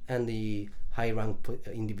 and the high rank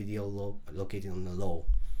individual located on the low.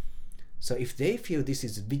 So if they feel this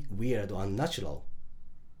is a bit weird or unnatural,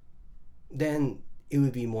 then it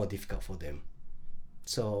will be more difficult for them.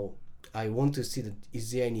 So I want to see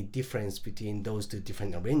is there any difference between those two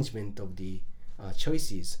different arrangement of the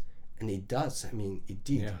choices, and it does. It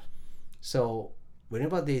did. Yeah. So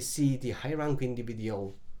whenever they see the high rank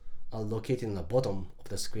individual located in the bottom of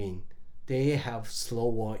the screen, they have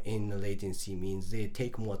slower in latency, means they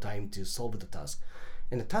take more time to solve the task.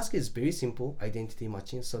 And the task is very simple, identity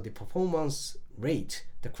matching. So the performance rate,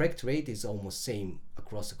 the correct rate is almost same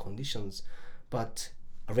across the conditions, but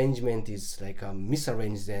arrangement is like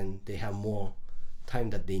misarranged, then they have more time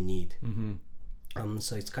that they need.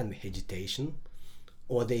 So it's kind of hesitation,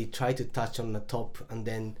 or they try to touch on the top and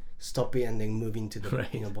then stop it and then move into the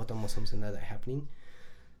bottom or something like that happening.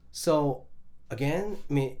 So again,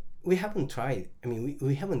 we haven't tried.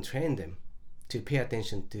 We haven't trained them to pay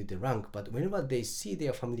attention to the rank, but whenever they see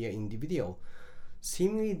their familiar individual,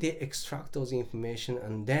 seemingly they extract those information,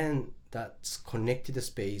 and then that's connected to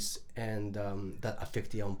space, and that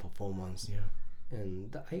affect their own performance.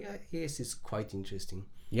 And I guess it's quite interesting.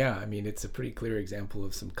 Yeah, it's a pretty clear example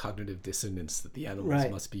of some cognitive dissonance that the animals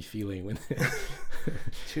must be feeling when.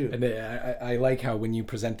 True. And I like how when you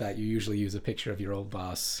present that, you usually use a picture of your old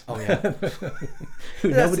boss. Oh yeah.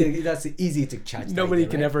 That's easy to catch. Nobody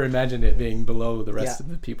can ever imagine it being below the rest of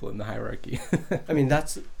the people in the hierarchy.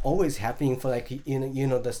 That's always happening for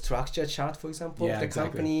the structure chart, for example, of the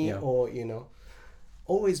company, or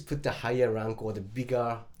always put the higher rank or the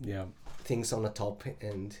bigger things on the top,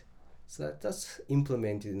 and so that's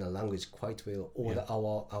implemented in the language quite well, or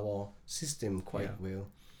our system quite well,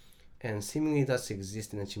 and seemingly that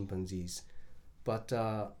exists in the chimpanzees. But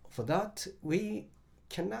for that, we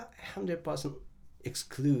cannot 100%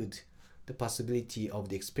 exclude the possibility of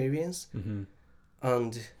the experience. Mm-hmm.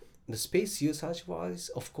 And the space usage wise,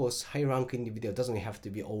 of course, high rank individual doesn't have to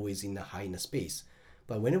be always in a space.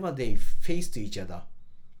 But whenever they face to each other,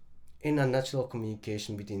 in a natural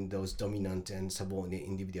communication between those dominant and subordinate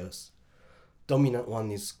individuals, dominant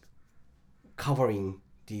one is covering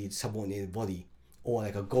the subordinate body or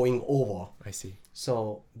like a going over. I see.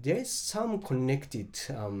 So there is some connected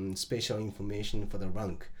spatial information for the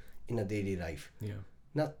rank in a daily life.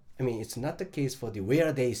 Yeah. It's not the case for the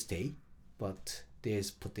where they stay, but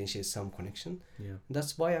there's potentially some connection. Yeah.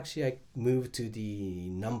 That's why actually I moved to the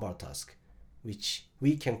number task, which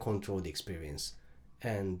we can control the experience,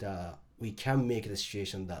 and we can make the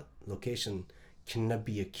situation that location cannot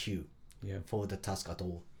be a cue for the task at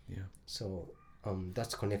all. Yeah. So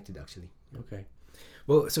that's connected actually. Okay.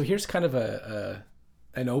 Well, so here's kind of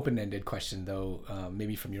an open-ended question, though,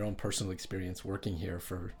 maybe from your own personal experience working here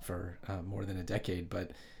for more than a decade.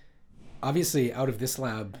 But obviously, out of this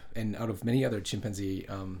lab and out of many other chimpanzee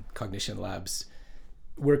cognition labs,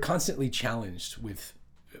 we're constantly challenged with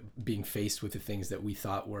being faced with the things that we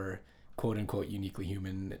thought were quote-unquote uniquely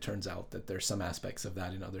human. It turns out that there's some aspects of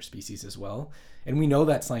that in other species as well. And we know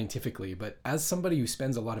that scientifically. But as somebody who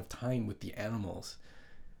spends a lot of time with the animals,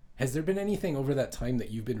 has there been anything over that time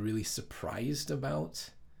that you've been really surprised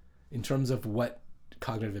about in terms of what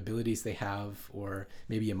cognitive abilities they have, or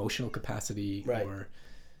maybe emotional capacity, right, or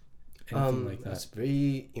anything like that? That's a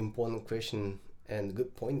very important question and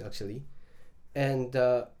good point actually. And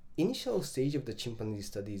initial stage of the chimpanzee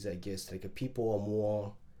studies, I guess, like people are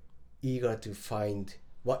more eager to find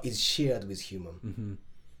what is shared with human. Mm-hmm.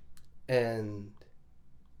 And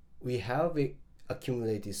we have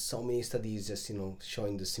accumulated so many studies just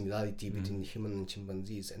showing the similarity between human and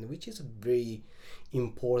chimpanzees, and which is a very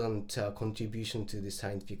important contribution to the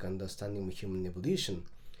scientific understanding of human evolution.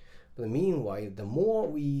 But meanwhile, the more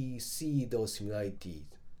we see those similarities,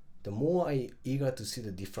 the more I eager to see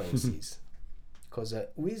the differences. Because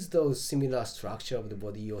with those similar structure of the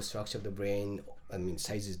body or structure of the brain,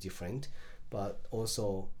 size is different, but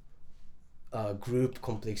also group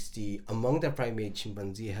complexity among the primate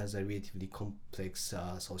chimpanzee has a relatively complex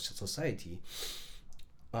social society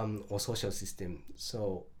or social system.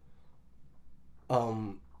 So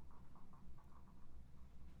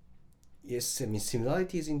yes,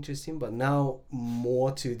 similarity is interesting, but now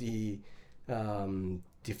more to the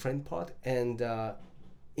different part. And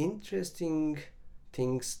interesting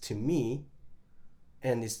things to me,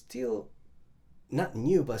 and it's still not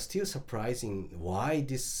new but still surprising why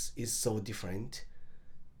this is so different,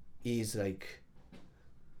 is like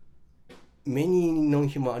many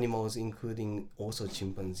non-human animals, including also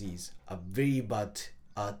chimpanzees, are very bad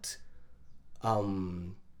at how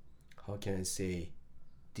can I say,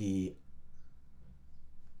 the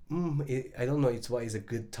I don't know it's what is a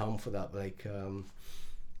good term for that, like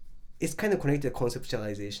it's kind of connected to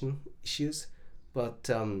conceptualization issues, but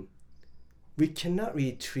we cannot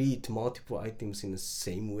really treat multiple items in the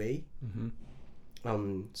same way.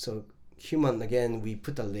 Mm-hmm. So human, again, we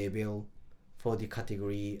put a label for the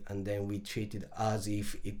category and then we treat it as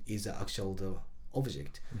if it is an actual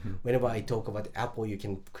object. Mm-hmm. Whenever I talk about apple, you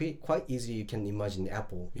can quite easily you can imagine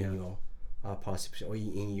apple in your perception or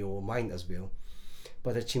in your mind as well.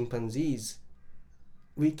 But the chimpanzees,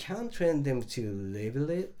 we can't train them to label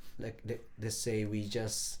it. Like let's say we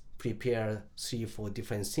just prepare 3-4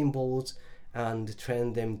 different symbols and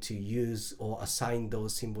train them to use or assign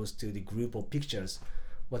those symbols to the group of pictures.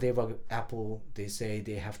 Whatever apple they say,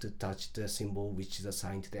 they have to touch the symbol which is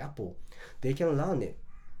assigned to the apple. They can learn it,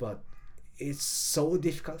 but it's so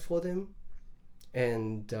difficult for them.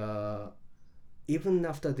 And even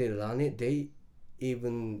after they learn it, they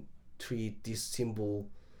even treat this symbol,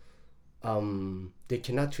 they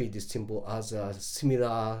cannot treat this symbol as a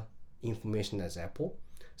similar information as apple.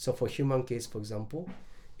 So for human case, for example,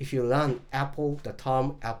 if you learn apple, the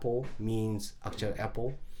term apple means actual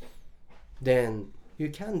apple, then you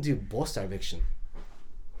can do both direction.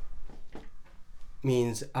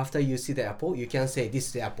 Means after you see the apple, you can say this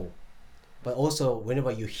is the apple. But also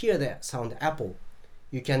whenever you hear the sound apple,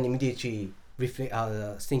 you can immediately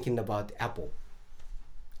reflect thinking about apple.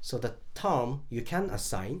 So the term you can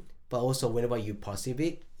assign, but also whenever you perceive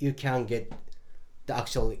it, you can get the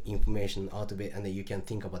actual information out of it, and then you can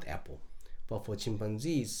think about apple. But for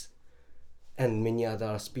chimpanzees and many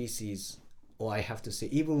other species, or I have to say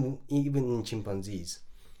even in chimpanzees,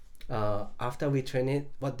 after we train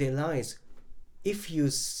it, what they learn is if you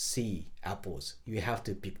see apples, you have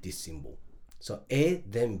to pick this symbol. So A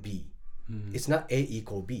then B. It's not A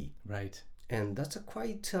equal B. Right. And that's a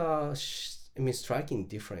quite striking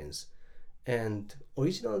difference. And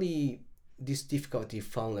originally this difficulty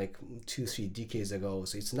found like 2-3 decades ago,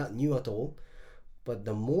 so it's not new at all. But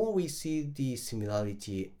the more we see the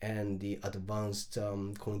similarity and the advanced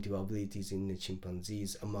cognitive abilities in the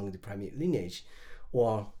chimpanzees among the primate lineage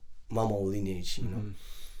or mammal lineage, you know,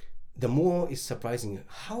 the more it's surprising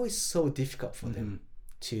how it's so difficult for them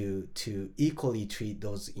to equally treat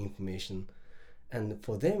those information. And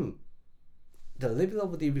for them, the level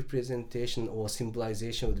of the representation or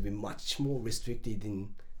symbolization would be much more restricted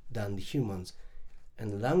than the humans.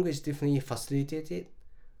 And language definitely facilitated it,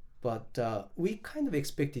 but we kind of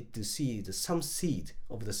expected to see some seed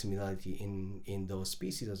of the similarity in those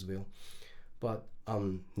species as well. But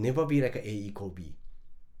never be like a equal B.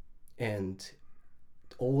 And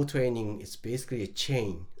all training is basically a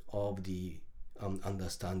chain of the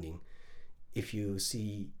understanding. If you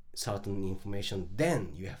see certain information,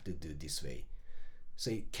 then you have to do this way. So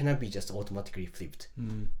it cannot be just automatically flipped.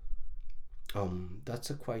 That's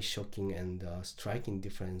a quite shocking and striking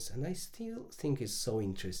difference, and I still think it's so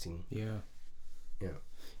interesting.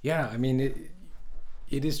 Yeah. I mean,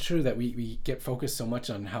 it is true that we get focused so much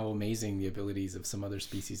on how amazing the abilities of some other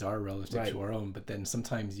species are relative to our own, but then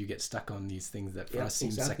sometimes you get stuck on these things that for us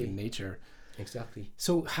seem second nature. Exactly.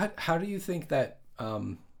 So how do you think that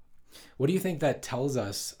what do you think that tells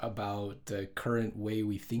us about the current way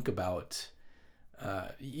we think about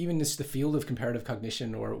even just the field of comparative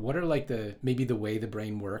cognition, or what are like maybe the way the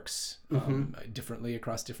brain works differently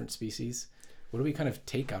across different species? What do we kind of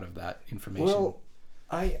take out of that information? Well,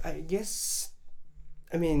 I guess,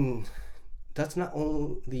 I mean, that's not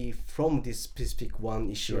only from this specific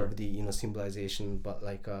one issue of the symbolization, but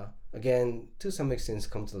like again, to some extent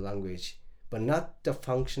comes to the language, but not the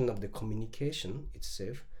function of the communication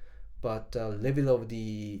itself, but level of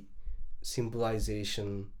the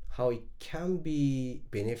symbolization, how it can be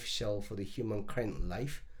beneficial for the human current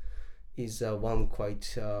life is one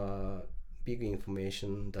quite big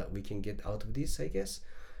information that we can get out of this, I guess,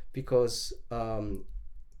 because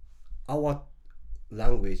our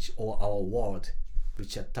language or our word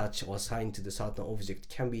which attach or assign to the certain object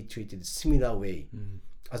can be treated similar way.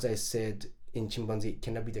 As I said, in chimpanzee it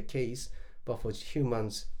cannot be the case, but for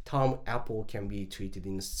humans, term apple can be treated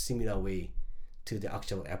in a similar way to the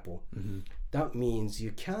actual apple. That means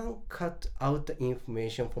you can cut out the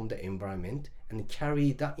information from the environment and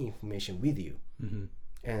carry that information with you.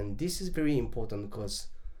 And this is very important because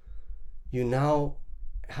you now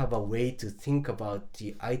have a way to think about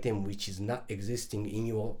the item which is not existing in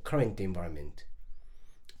your current environment.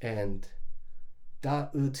 And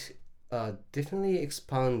that would definitely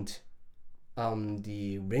expand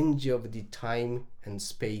the range of the time and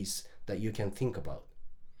space that you can think about.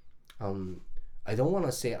 I don't want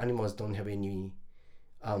to say animals don't have any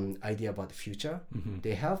idea about the future.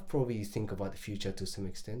 They have probably think about the future to some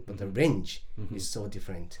extent, but the range is so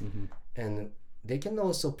different. And they can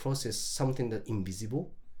also process something that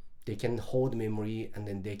invisible. They can hold memory, and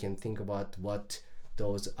then they can think about what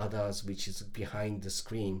those others which is behind the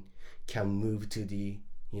screen can move to the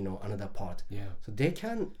another part. So they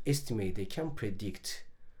can estimate, they can predict,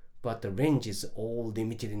 but the range is all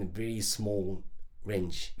limited in a very small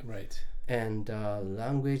range. And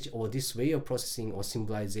language or this way of processing or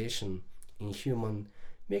symbolization in human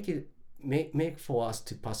make for us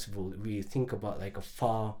to possible really think about like a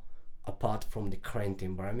far apart from the current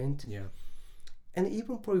environment. And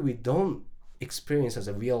even probably we don't experience as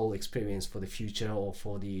a real experience for the future or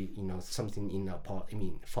for the something in a part,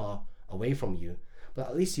 far away from you, but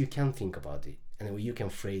at least you can think about it and you can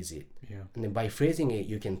phrase it. And then by phrasing it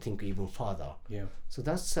you can think even further. So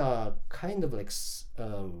that's kind of like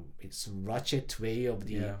it's ratchet way of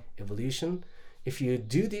the evolution. If you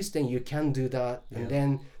do this, then you can do that, and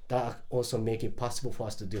then that also make it possible for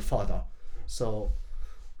us to do further. So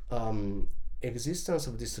existence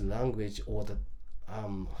of this language, or the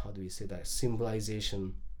how do we say that,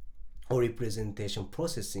 symbolization or representation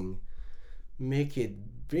processing, make it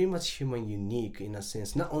very much human unique in a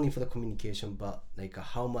sense, not only for the communication, but like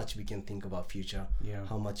how much we can think about future,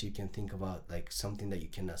 how much you can think about like something that you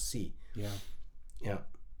cannot see.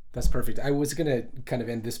 That's perfect. I was gonna kind of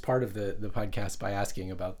end this part of the podcast by asking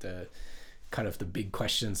about the kind of the big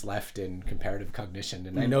questions left in comparative cognition,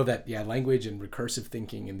 and I know that language and recursive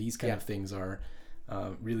thinking and these kind of things are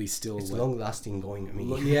really still long lasting going.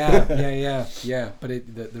 But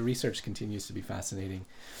the research continues to be fascinating.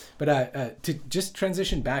 But to just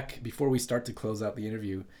transition back before we start to close out the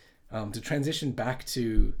interview, to transition back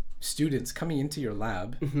to students coming into your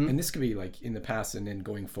lab, and this could be like in the past and then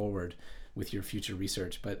going forward with your future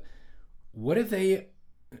research, but what do they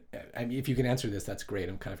I mean, if you can answer this, that's great.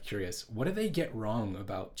 I'm kind of curious. What do they get wrong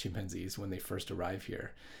about chimpanzees when they first arrive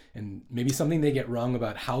here? And maybe something they get wrong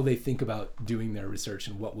about how they think about doing their research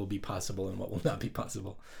and what will be possible and what will not be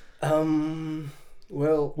possible.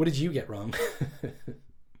 Well, What did you get wrong?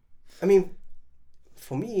 I mean,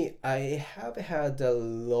 for me, I have had a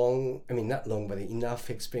long, I mean, not long, but enough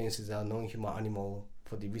experience as a non-human animal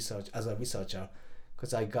for the research, as a researcher,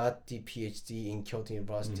 because I got the PhD in Kyoto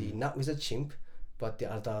University, not with a chimp, but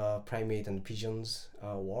the other primate and pigeons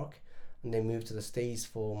work. And then moved to the States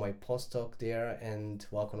for my postdoc there and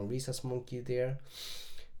work on a rhesus monkey there.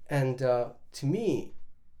 And to me,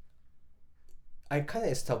 I kind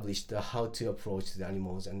of established how to approach the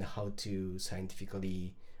animals and how to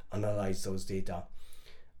scientifically analyze those data.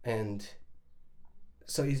 And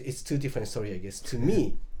so it's two different stories, I guess. To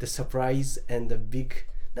me, the surprise and the big,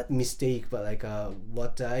 not mistake, but like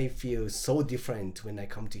what I feel so different when I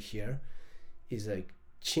come to here is like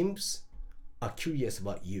chimps are curious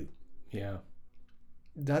about you. Yeah.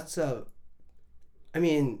 That's I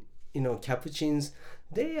mean, capuchins,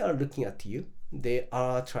 they are looking at you. They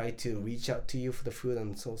are trying to reach out to you for the food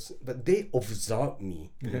and so, but they observe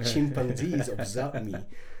me. Chimpanzees observe me.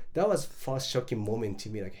 That was first shocking moment to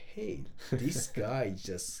me. Like, hey, this guy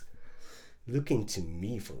just looking to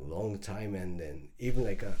me for a long time, and then even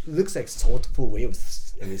like looks like thoughtful way of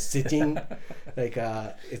sitting. Like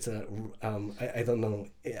it's a I don't know.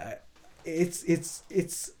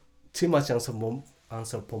 It's too much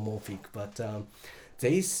anthropomorphic, but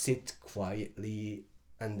they sit quietly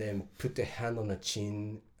and then put their hand on the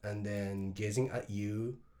chin and then gazing at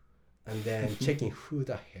you and then checking who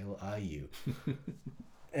the hell are you.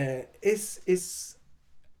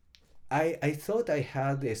 I thought I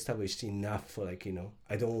had established enough for like,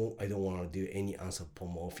 I don't want to do any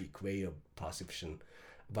anthropomorphic way of perception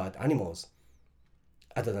about animals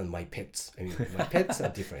other than my pets. I mean, my pets are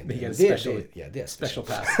different. They get they're special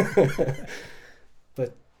pass.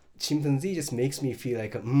 But chimpanzee just makes me feel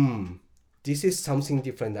like, this is something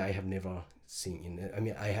different that I have never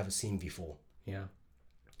seen I have seen before. Yeah.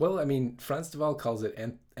 Well, I mean, Frans de Waal calls it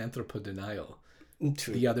anthropodenial.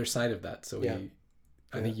 True. The other side of that. So Yeah.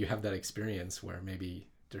 I think you have that experience where maybe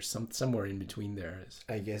there's somewhere in between there.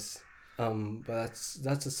 I guess. But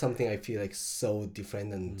that's something I feel like so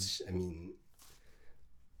different and I mean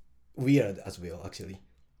weird as well, actually.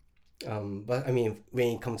 But I mean, when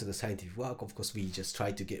it comes to the scientific work, of course, we just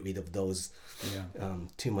try to get rid of those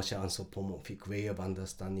too much anthropomorphic way of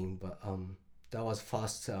understanding. But that was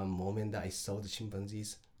first moment that I saw the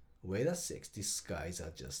chimpanzees. Wait a sec, these guys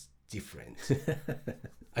are just different.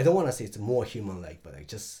 I don't want to say it's more human-like, but it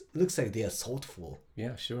just looks like they are thoughtful.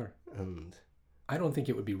 Yeah, sure. And I don't think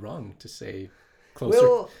it would be wrong to say closer.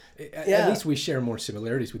 well, at least we share more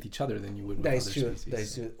similarities with each other than you would with that other is true. species. That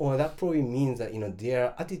is true. Or that probably means that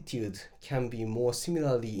their attitude can be more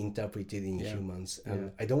similarly interpreted in humans.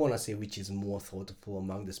 And I don't want to say which is more thoughtful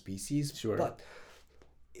among the species. Sure. But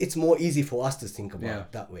it's more easy for us to think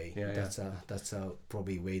about that way. Yeah, that's a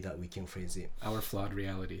probably way that we can phrase it. Our flawed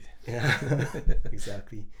reality. Yeah,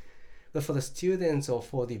 exactly. But for the students or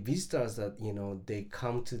for the visitors that they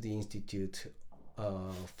come to the institute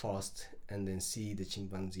first and then see the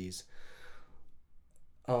chimpanzees,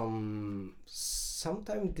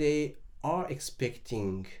 sometimes they are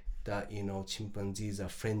expecting that chimpanzees are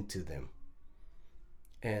friend to them.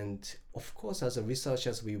 And of course, as a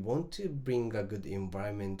researchers, we want to bring a good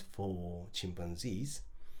environment for chimpanzees.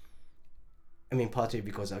 I mean, partly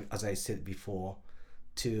because, as I said before,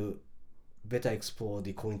 to better explore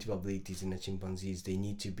the cognitive abilities in the chimpanzees, they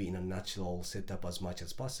need to be in a natural setup as much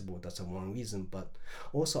as possible. That's one reason. But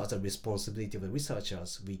also, as a responsibility of the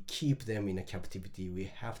researchers, we keep them in a captivity.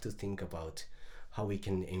 We have to think about how we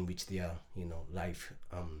can enrich their, life.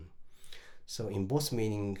 So in both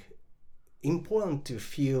meaning, important to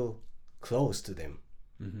feel close to them,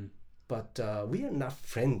 but we are not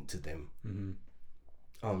friend to them.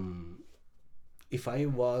 If I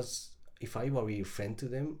were a friend to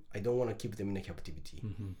them, I don't want to keep them in a captivity.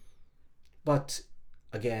 But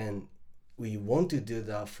again, we want to do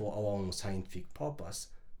that for our own scientific purpose.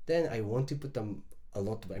 Then I want to put them a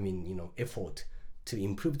lot of effort to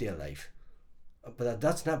improve their life. But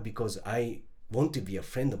that's not because I want to be a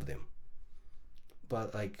friend of them,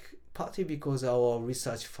 but like partly because our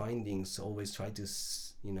research findings always try to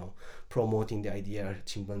promoting the idea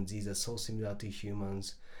chimpanzees are so similar to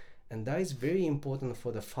humans, and that is very important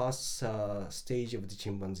for the first stage of the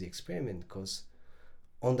chimpanzee experiment, because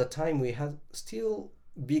on the time we had still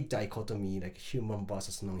big dichotomy like human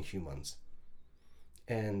versus non-humans,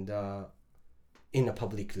 and in a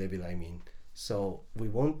public level, I mean. So we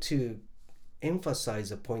want to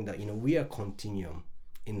emphasize the point that we are continuum.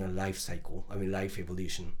 in a life cycle. I mean, life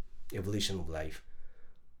evolution of life.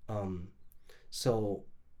 So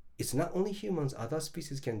it's not only humans, other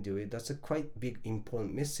species can do it. That's a quite big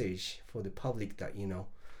important message for the public that,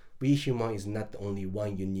 we human is not only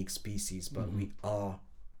one unique species, but we are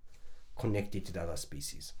connected to the other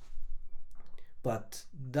species. But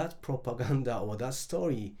that propaganda or that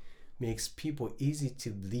story makes people easy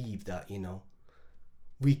to believe that,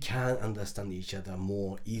 we can understand each other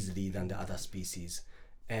more easily than the other species,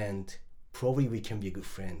 and probably we can be a good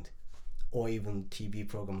friend. Or even TV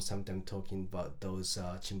programs sometimes talking about those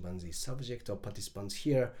chimpanzee subjects or participants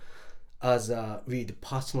here as a really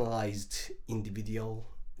personalized individual,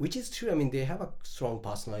 which is true. I mean, they have a strong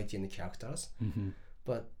personality and characters,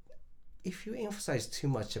 but if you emphasize too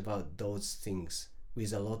much about those things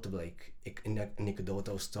with a lot of like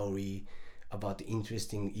anecdotal story about the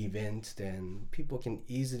interesting event, then people can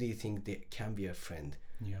easily think they can be a friend.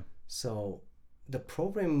 Yeah. So the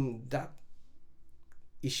problem that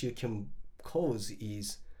issue can cause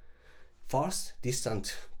is first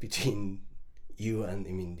distance between you and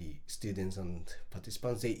the students and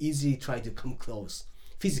participants. They easily try to come close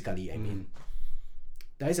physically. I mean,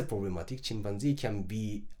 that is a problematic. Chimpanzee can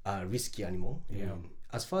be a risky animal.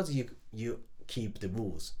 As far as you keep the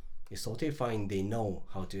rules, it's totally fine. They know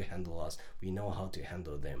how to handle us. We know how to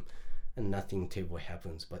handle them, and nothing terrible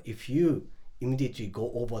happens. But if you immediately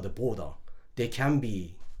go over the border, they can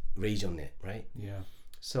be rage on it, right? Yeah.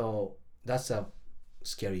 So that's a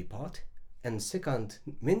scary part. And second,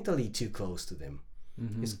 mentally too close to them.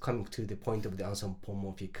 It's coming to the point of the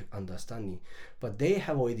anthropomorphic understanding. But they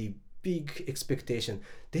have already big expectation.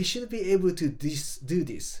 They should be able to do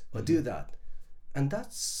this or do that. And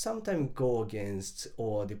that sometimes go against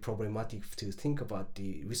or the problematic to think about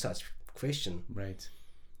the research question. Right.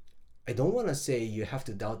 I don't want to say you have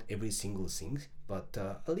to doubt every single thing, but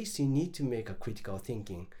at least you need to make a critical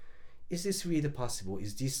thinking. Is this really possible?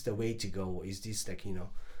 Is this the way to go? Is this like,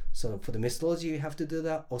 so for the methodology, you have to do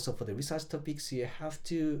that. Also for the research topics, you have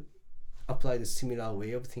to apply the similar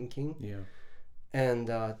way of thinking. Yeah. And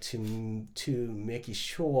to make it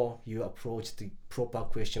sure you approach the proper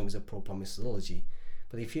question with a proper methodology.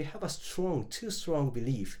 But if you have a too strong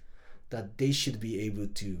belief that they should be able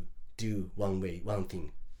to do one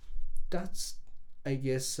thing, that's, I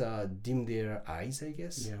guess, dim their eyes, I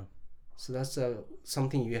guess. Yeah. So that's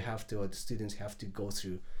something you have to, or the students have to go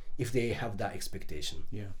through if they have that expectation.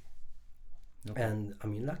 Yeah. Okay. And I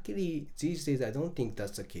mean, luckily these days, I don't think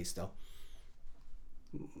that's the case though.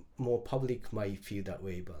 More public might feel that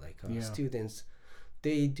way, but like students,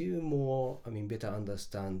 they do more, better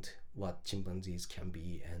understand what chimpanzees can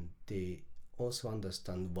be, and they also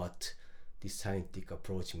understand what the scientific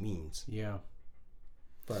approach means. Yeah.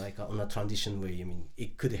 But like on a transition way,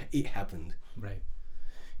 it happened. Right.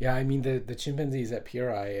 Yeah, the chimpanzees at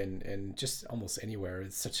PRI and just almost anywhere,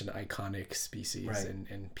 it's such an iconic species, right.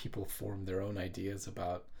 and people form their own ideas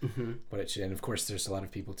about what it should. And of course, there's a lot of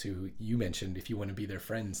people too who you mentioned, if you want to be their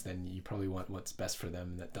friends, then you probably want what's best for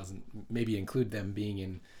them. That doesn't maybe include them being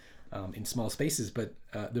in small spaces. But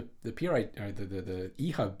the PRI or the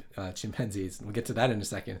EHub chimpanzees, we'll get to that in a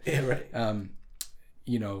second. Yeah, right.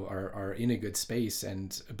 Are in a good space,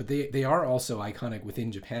 but they are also iconic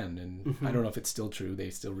within Japan, and I don't know if it's still true. They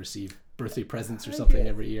still receive birthday presents or something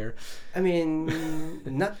every year.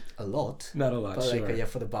 Not a lot. Not a lot, but sure.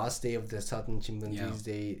 For the birthday of the certain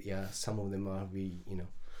chimpanzees, some of them are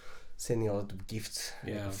sending a lot of gifts,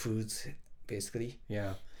 foods, basically.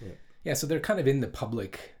 Yeah. So they're kind of in the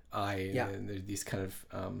public eye. And they're these kind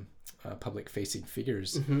of public-facing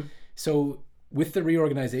figures. So with the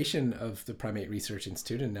reorganization of the Primate Research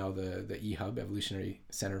Institute and now the eHub, Evolutionary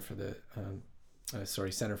Center for the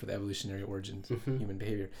Center for the Evolutionary Origins of Human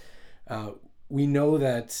Behavior, we know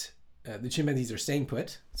that the chimpanzees are staying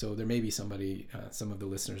put. So there may be some of the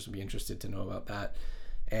listeners would be interested to know about that.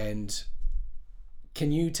 And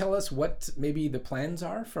can you tell us what maybe the plans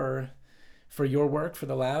are for your work for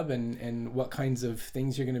the lab, and what kinds of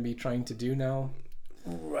things you're going to be trying to do now?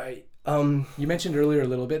 Right. You mentioned earlier a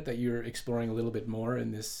little bit that you're exploring a little bit more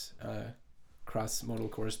in this cross-modal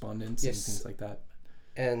correspondence and things like that.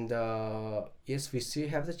 And yes, we still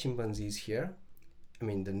have the chimpanzees here. The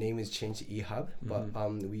name is changed eHub, but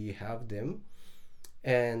we have them.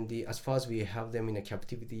 And as far as we have them in the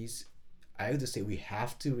captivities, I would say we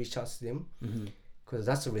have to research them, because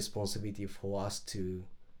that's a responsibility for us to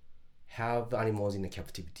have animals in the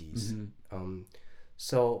captivities.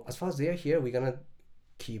 So as far as they're here, we're gonna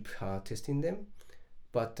keep testing them,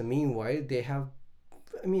 but meanwhile they have,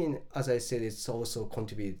 as I said, it's also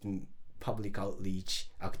contributed public outreach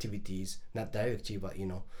activities, not directly, but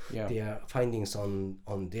Yeah. their findings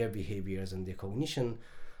on their behaviors and their cognition,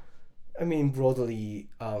 I mean, broadly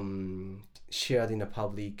shared in the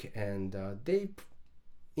public, and they,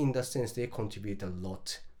 in that sense, they contribute a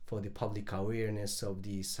lot for the public awareness of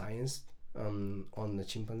the science on the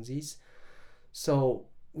chimpanzees. So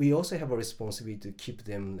we also have a responsibility to keep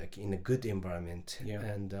them like in a good environment, Yeah.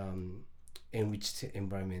 and enriched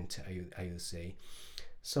environment, I would say.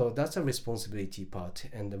 So that's a responsibility part,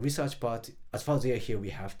 and the research part, as far as they are here,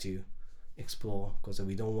 we have to explore, because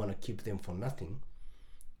we don't want to keep them for nothing.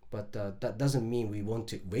 But that doesn't mean we want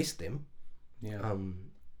to waste them. Yeah.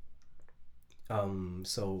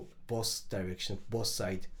 So both directions, both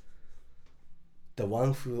sides. The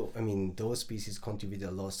one who, I mean, those species contribute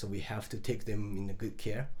a lot, so we have to take them in a good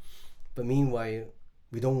care. But meanwhile,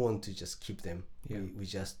 we don't want to just keep them. Yeah. We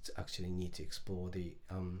just actually need to explore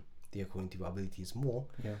their cognitive abilities more.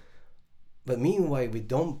 Yeah. But meanwhile, we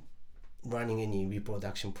don't running any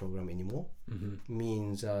reproduction program anymore. Mm-hmm.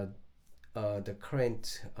 Means the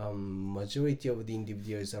current majority of the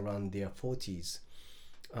individuals around their 40s.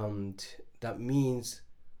 And that means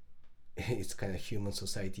it's kind of human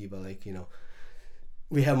society, but like,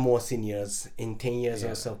 we have more seniors in 10 years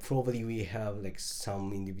or so. Probably we have like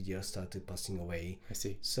some individuals started passing away. I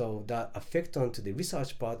see. So that affect onto the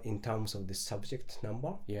research part in terms of the subject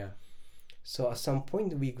number. Yeah. So at some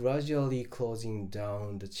point we gradually closing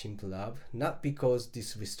down the chimp lab, not because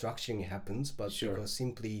this restructuring happens, but because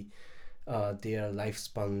simply their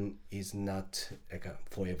lifespan is not like a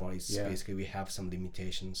forever. It's basically we have some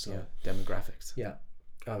limitations. So demographics. Yeah,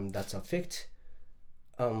 that's a fact.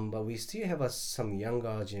 But we still have some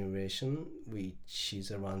younger generation, which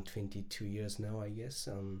is around 22 years now, I guess.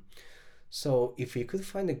 So if we could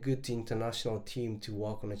find a good international team to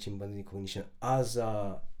work on a chimpanzee cognition as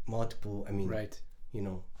multiple,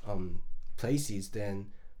 places,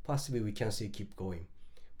 then possibly we can still keep going.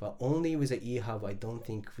 But only with the eHub, I don't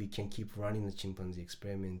think we can keep running the chimpanzee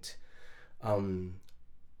experiment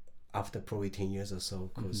after probably 10 years or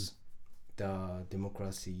so, because the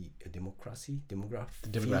demographic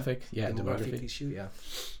issue,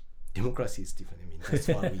 democracy is different. I mean, that's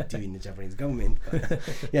what we do in the Japanese government. But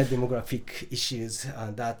demographic issues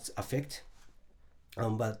that affect.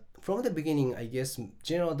 But from the beginning, I guess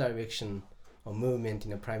general direction or movement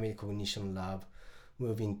in a primate cognition lab,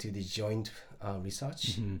 moving to the joint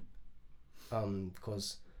research,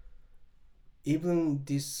 because even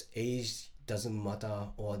this age doesn't matter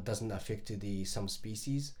or doesn't affect some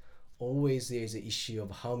species. Always there is an issue of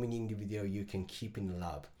how many individuals you can keep in the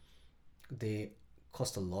lab. They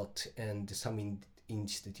cost a lot, and some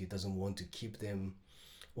institute doesn't want to keep them,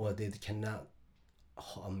 or they cannot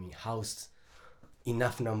house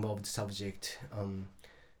enough number of the subject.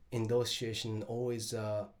 In those situations, always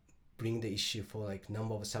bring the issue for like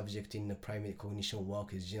number of subject in the primate cognition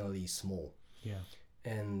work is generally small. Yeah.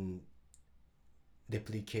 And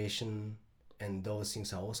replication and those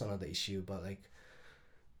things are also another issue, but like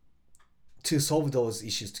to solve those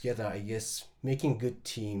issues together, I guess making good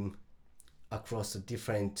team across the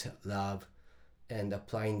different lab and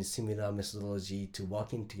applying the similar methodology to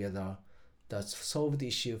working together, that's solve the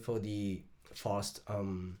issue for the first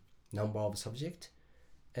number of subject,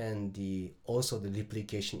 and also the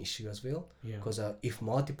replication issue as well. Because if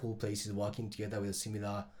multiple places working together with a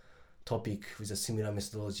similar topic with a similar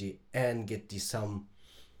methodology and get some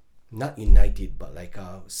not united but like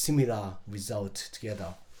a similar result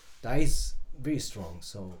together, that is very strong.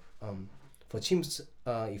 So for chimps,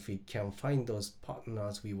 if we can find those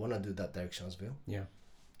partners, we want to do that direction as well.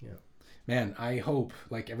 Man, I hope,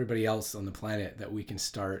 like everybody else on the planet, that we can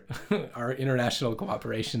start our international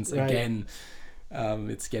cooperations again.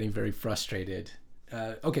 It's getting very frustrated.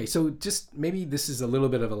 Okay, so just maybe this is a little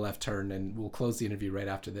bit of a left turn, and we'll close the interview right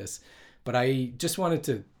after this. But I just wanted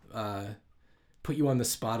to put you on the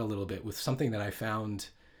spot a little bit with something that I found.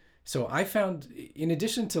 So I found, in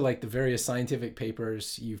addition to like the various scientific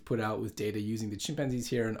papers you've put out with data using the chimpanzees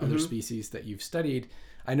here and other species that you've studied,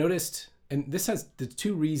 I noticed, and this has the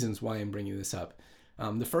two reasons why I'm bringing this up.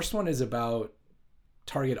 The first one is about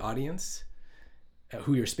target audience,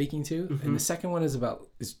 who you're speaking to, and the second one is about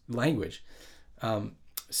language.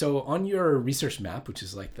 So on your research map, which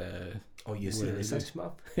is like the you see the research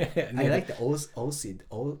map? I like the orchid.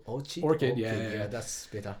 Yeah, that's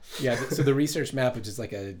better. So the research map, which is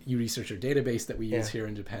like a e-researcher database that we use here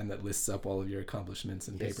in Japan, that lists up all of your accomplishments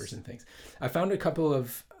and papers and things. I found a couple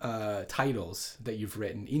of titles that you've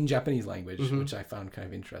written in Japanese language, which I found kind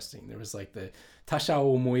of interesting. There was like the Tasha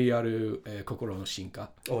o moiaru kokoro no shinka.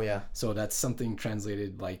 Oh yeah. So that's something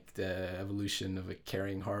translated like the evolution of a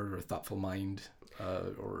caring heart or a thoughtful mind.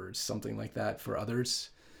 or something like that for others.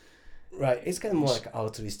 Right. It's kind of more like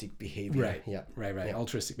altruistic behavior. Right. Yeah. Right. Yeah.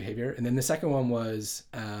 Altruistic behavior. And then the second one was,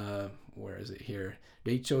 where is it here?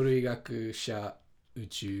 Reichoruigakusha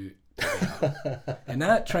Uchu. And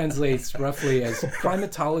that translates roughly as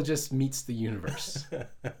primatologist meets the universe.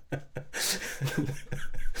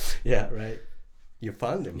 Yeah, right. You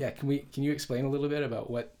found them. Yeah, can you explain a little bit about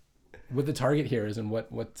what the target here is and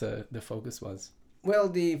what the focus was? Well,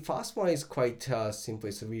 the first one is quite simple.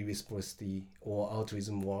 It's reciprocity or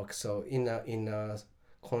altruism work. So in a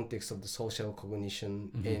context of the social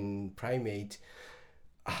cognition in primate,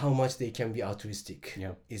 how much they can be altruistic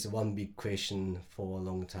is one big question for a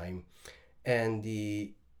long time. And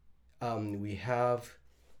the we have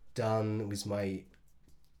done with my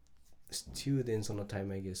students on the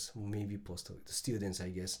time, I guess, maybe postdoc students, I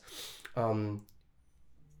guess,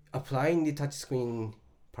 applying the touchscreen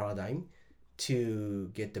paradigm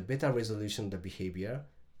to get the better resolution of the behavior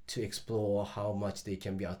to explore how much they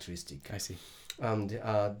can be altruistic. I see. And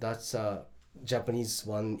that's Japanese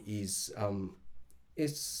one is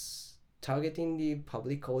it's targeting the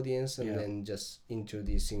public audience and then just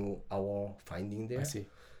introducing our finding there. I see.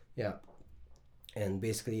 Yeah. And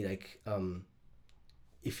basically like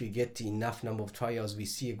if you get enough number of trials, we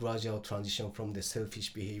see a gradual transition from the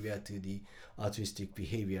selfish behavior to the altruistic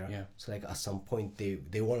behavior. Yeah. So like at some point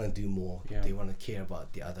they want to do more. Yeah. They want to care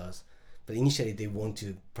about the others. But initially they want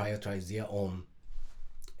to prioritize their own.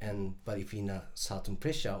 But if in a certain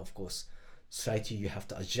pressure, of course, slightly you have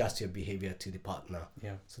to adjust your behavior to the partner.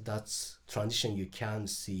 Yeah. So that's transition you can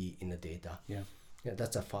see in the data. Yeah. Yeah,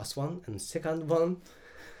 that's the first one. And second one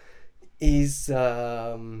is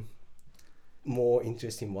more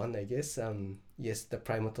interesting one, I guess. Yes, the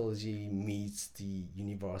primatology meets the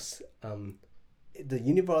universe. The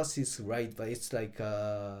universe is right, but it's like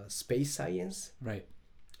space science. Right.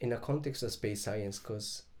 In the context of space science,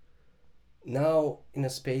 because now in a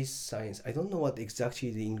space science, I don't know what exactly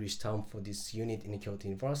the English term for this unit in Kyoto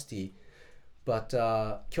University, but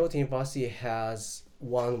Kyoto University has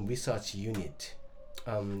one research unit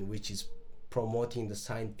which is promoting the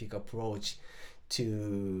scientific approach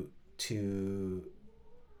to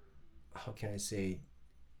how can I say,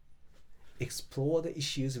 explore the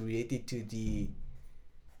issues related to the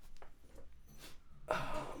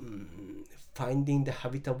finding the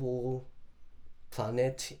habitable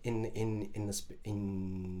planet in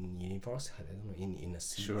universe. I don't know, in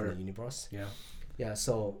the universe. Yeah.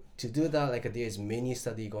 So to do that, like there is many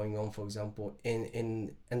study going on, for example,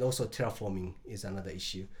 and also terraforming is another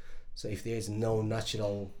issue. So if there is no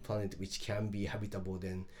natural planet which can be habitable,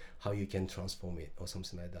 then how you can transform it or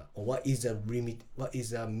something like that, or what is a limit, what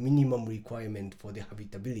is a minimum requirement for the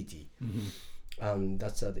habitability.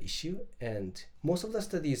 That's the issue. And most of the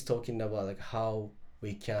study is talking about like how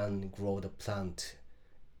we can grow the plant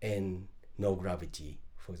in no gravity,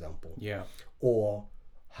 for example. Yeah. Or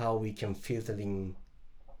how we can filtering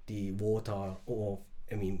the water, or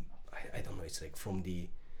I mean, I don't know, it's like from the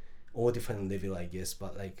all different level, I guess,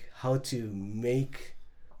 but like how to make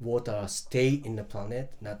water stay in the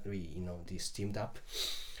planet, not really, the steamed up,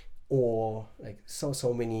 or like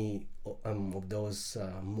so many of those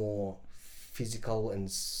more physical and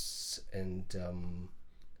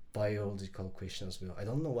biological questions. Well, I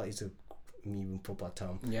don't know what is a even proper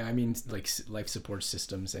term. Yeah, I mean like life support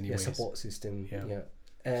systems anyways. Yeah, support system. Yeah.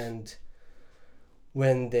 And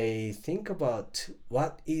when they think about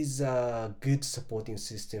what is a good supporting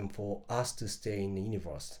system for us to stay in the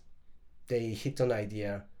universe, they hit an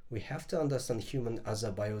idea. We have to understand human as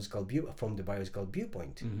a biological view from the biological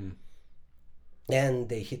viewpoint. And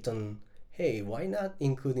they hit on, hey, why not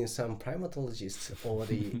including some primatologists or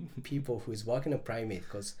the people who is working on primate,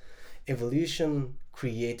 because evolution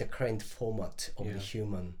create a current format of the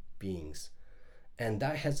human beings, and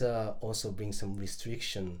that has also bring some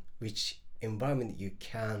restriction which environment you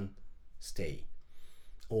can stay,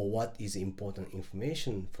 or what is important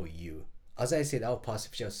information for you. As I said, our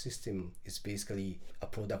perceptual system is basically a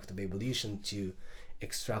product of evolution to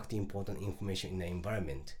extract important information in the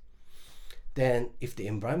environment. Then if the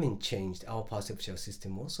environment changed, our perceptual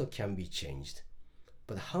system also can be changed.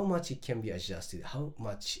 But how much it can be adjusted, how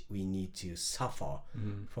much we need to suffer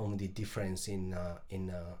from the difference in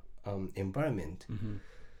environment.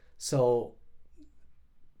 So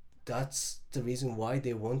that's the reason why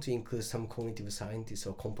they want to include some cognitive scientists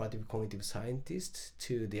or comparative cognitive scientists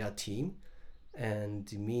to their team.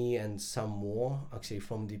 And me and some more actually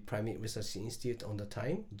from the Primate Research Institute on the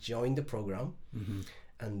time joined the program.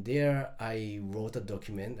 And there I wrote a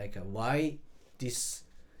document like why this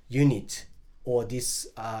unit or this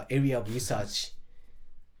area of research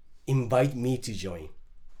invite me to join.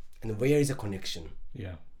 and where is a connection?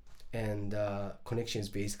 Yeah. And connection is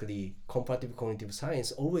basically comparative cognitive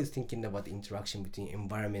science, always thinking about the interaction between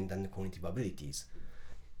environment and the cognitive abilities.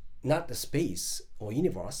 Not the space or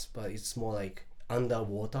universe, but it's more like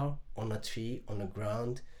underwater, on a tree, on the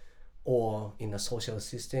ground, or in a social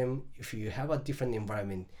system. If you have a different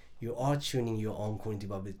environment, you are tuning your own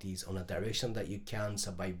cognitive abilities on a direction that you can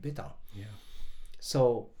survive better. Yeah.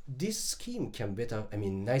 So this scheme can better,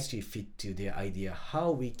 nicely fit to the idea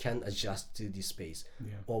how we can adjust to this space,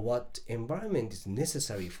 or what environment is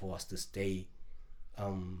necessary for us to stay,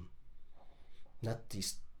 not to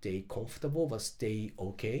stay comfortable, but stay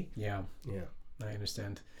okay. Yeah. Yeah. I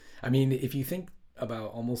understand. I mean, if you think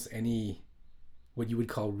about almost any, what you would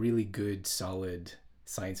call really good, solid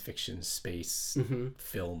science fiction space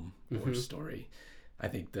film or story, I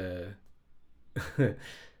think the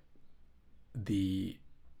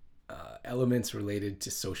elements related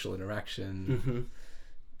to social interaction,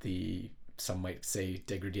 some might say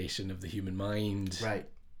degradation of the human mind, right,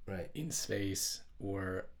 in space,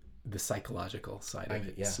 or the psychological side of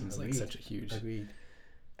it seems like such a huge. Agreed.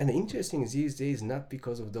 And the interesting is these days, not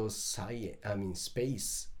because of those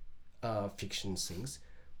space fiction things,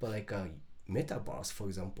 but like a metaverse, for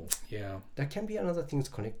example. Yeah. That can be another thing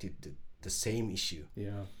connected to the same issue.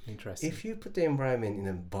 Yeah, interesting. If you put the environment in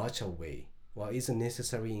a virtual way, what is the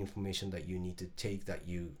necessary information that you need to take that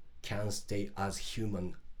you can stay as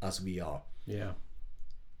human as we are? Yeah.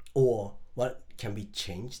 Or what can be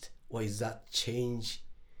changed? Or is that change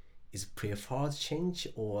is preferred change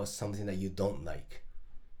or something that you don't like?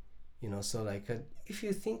 So like if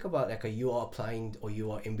you think about like you are applying or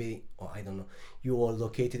you are embedding, or I don't know, you are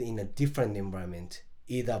located in a different environment,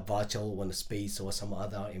 either virtual or space or some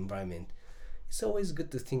other environment, it's always good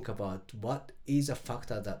to think about what is a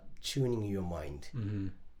factor that tuning your mind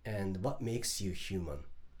and what makes you human.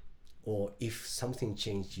 Or if something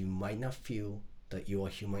changed, you might not feel that you are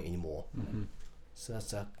human anymore. So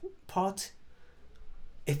that's a part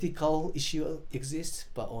ethical issue exists,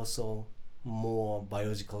 but also more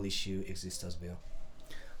biological issue exists as well.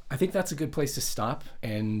 I think that's a good place to stop.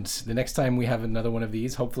 And the next time we have another one of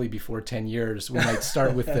these, hopefully before 10 years, we might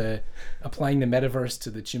start with applying the metaverse to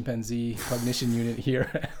the chimpanzee cognition unit here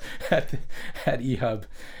at eHub.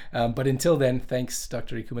 But until then, thanks,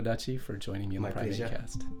 Dr. Ikuma Adachi, for joining me on the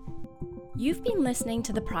PrimateCast. You've been listening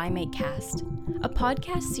to the PrimateCast, a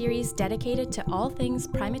podcast series dedicated to all things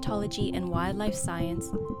primatology and wildlife science,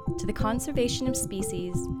 to the conservation of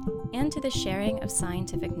species, and to the sharing of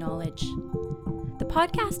scientific knowledge. The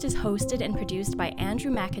podcast is hosted and produced by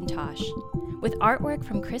Andrew McIntosh, with artwork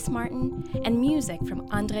from Chris Martin and music from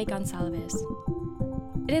Andre Gonçalves.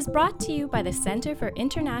 It is brought to you by the Center for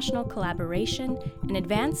International Collaboration and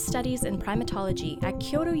Advanced Studies in Primatology at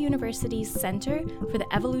Kyoto University's Center for the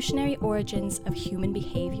Evolutionary Origins of Human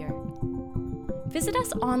Behavior. Visit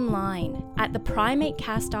us online at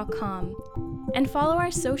theprimatecast.com and follow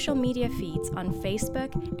our social media feeds on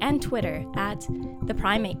Facebook and Twitter at The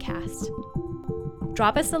PrimateCast.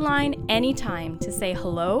 Drop us a line anytime to say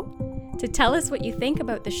hello, to tell us what you think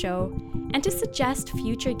about the show, and to suggest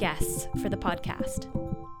future guests for the podcast.